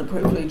have had the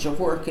privilege of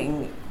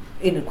working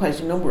in quite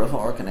a number of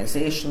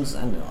organisations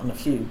and on a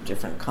few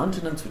different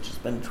continents, which has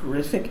been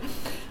terrific.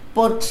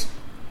 But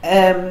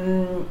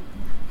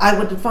I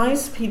would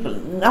advise people,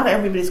 not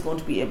everybody's going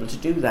to be able to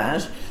do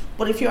that,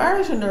 but if you are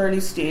at an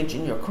early stage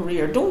in your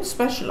career, don't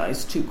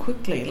specialise too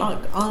quickly. Like,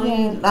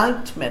 I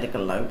liked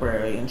medical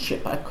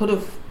librarianship. I could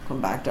have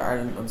come back to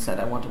Ireland and said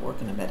I want to work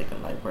in a medical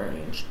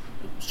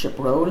librarianship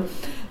role,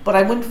 but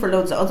I went for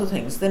loads of other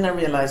things. Then I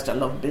realised I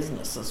love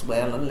business as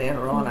well, and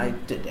later on I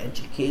did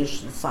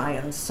education,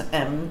 science.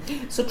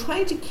 So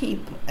try to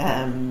keep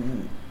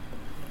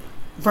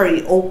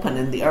very open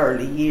in the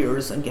early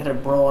years and get a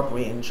broad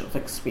range of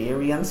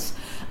experience.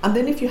 And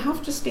then if you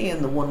have to stay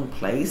in the one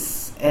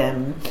place,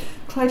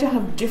 try to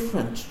have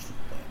different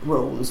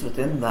roles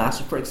within that.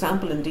 For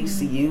example, in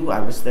DCU, I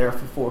was there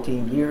for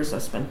 14 years. I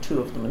spent 2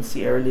 of them in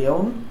Sierra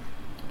Leone.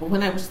 But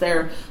when I was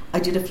there, I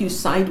did a few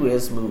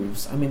sideways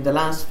moves. I mean, the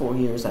last 4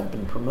 years I've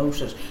been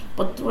promoted,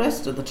 but the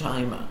rest of the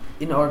time,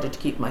 in order to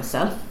keep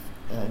myself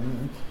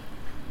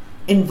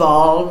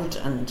involved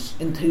and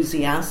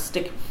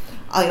enthusiastic,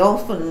 I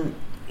often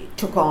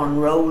took on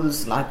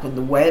roles like on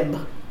the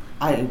web.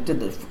 I did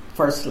the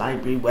first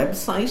library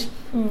website,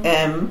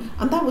 and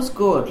that was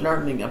good,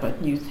 learning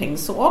about new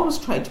things. So always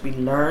try to be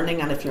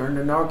learning, and if you're in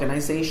an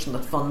organisation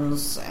that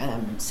funds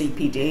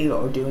CPD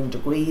or doing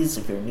degrees,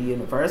 if you're in a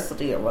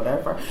university or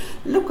whatever,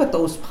 look at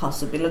those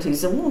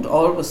possibilities. It won't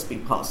always be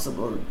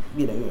possible,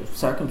 your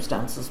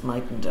circumstances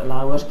mightn't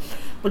allow it,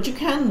 but you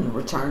can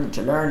return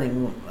to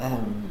learning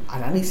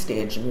at any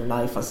stage in your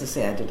life. As I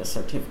say, I did a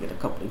certificate a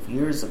couple of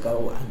years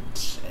ago,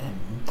 and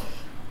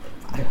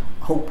I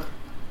hope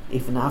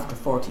even after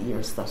 40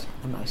 years that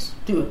I might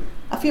do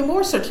a few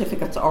more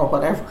certificates or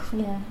whatever.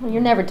 Yeah, well,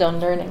 you're never done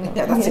learning.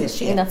 Yeah, that's it.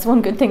 Yeah. And that's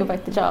one good thing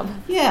about the job.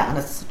 Yeah, and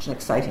it's such an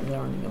exciting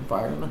learning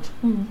environment.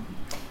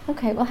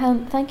 Okay, well,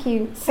 Helen, thank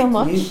you so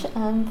much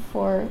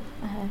for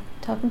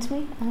talking to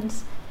me, and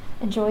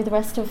enjoy the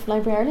rest of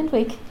Library Ireland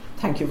Week.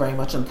 Thank you very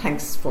much, and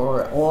thanks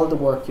for all the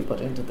work you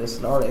put into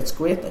this, Laura. It's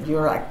great that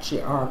you're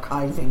actually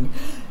archiving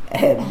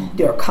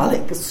your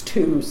colleagues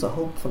too, so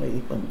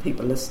hopefully when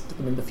people listen to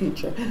them in the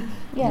future,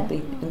 it'll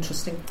be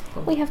interesting.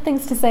 We have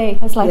things to say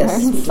as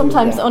librarians,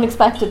 sometimes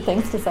unexpected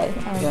things to say.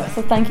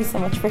 So thank you so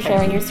much for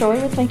sharing your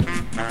story with me.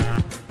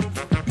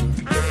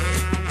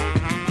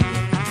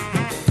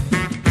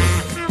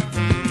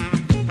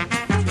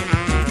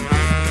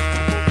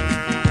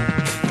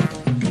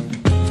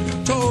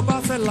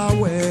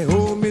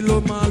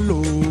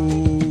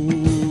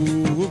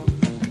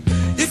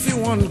 If you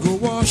want to go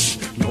wash,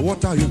 now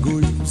what are you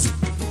going to use?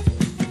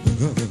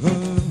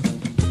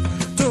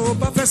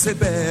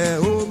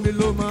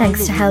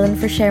 Thanks to Helen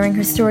for sharing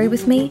her story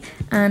with me,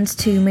 and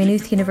to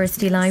Maynooth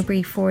University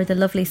Library for the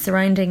lovely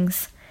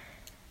surroundings.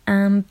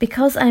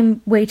 Because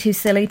I'm way too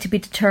silly to be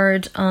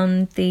deterred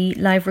on the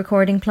live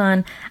recording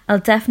plan, I'll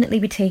definitely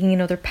be taking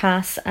another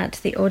pass at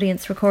the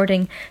audience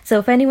recording. So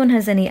if anyone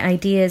has any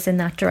ideas in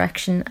that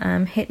direction,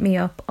 hit me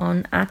up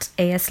on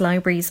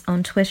 @ASLibraries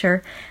on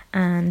Twitter,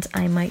 and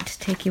I might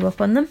take you up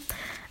on them.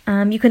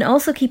 You can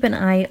also keep an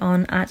eye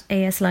on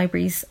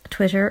 @ASLibraries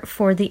Twitter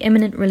for the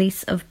imminent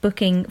release of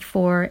booking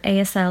for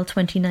ASL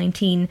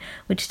 2019,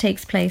 which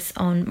takes place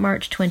on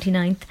March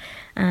 29th.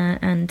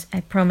 And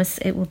I promise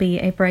it will be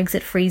a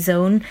Brexit-free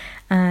zone,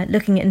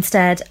 looking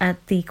instead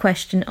at the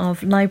question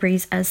of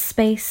libraries as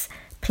space,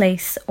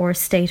 place or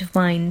state of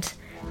mind.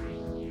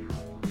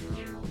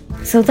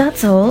 So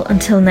that's all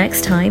until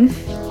next time.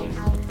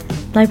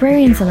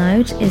 Librarians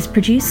Aloud is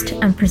produced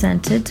and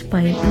presented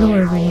by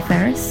Laura Rooney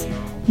Ferris.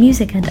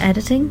 Music and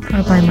editing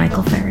are by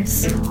Michael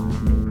Ferris.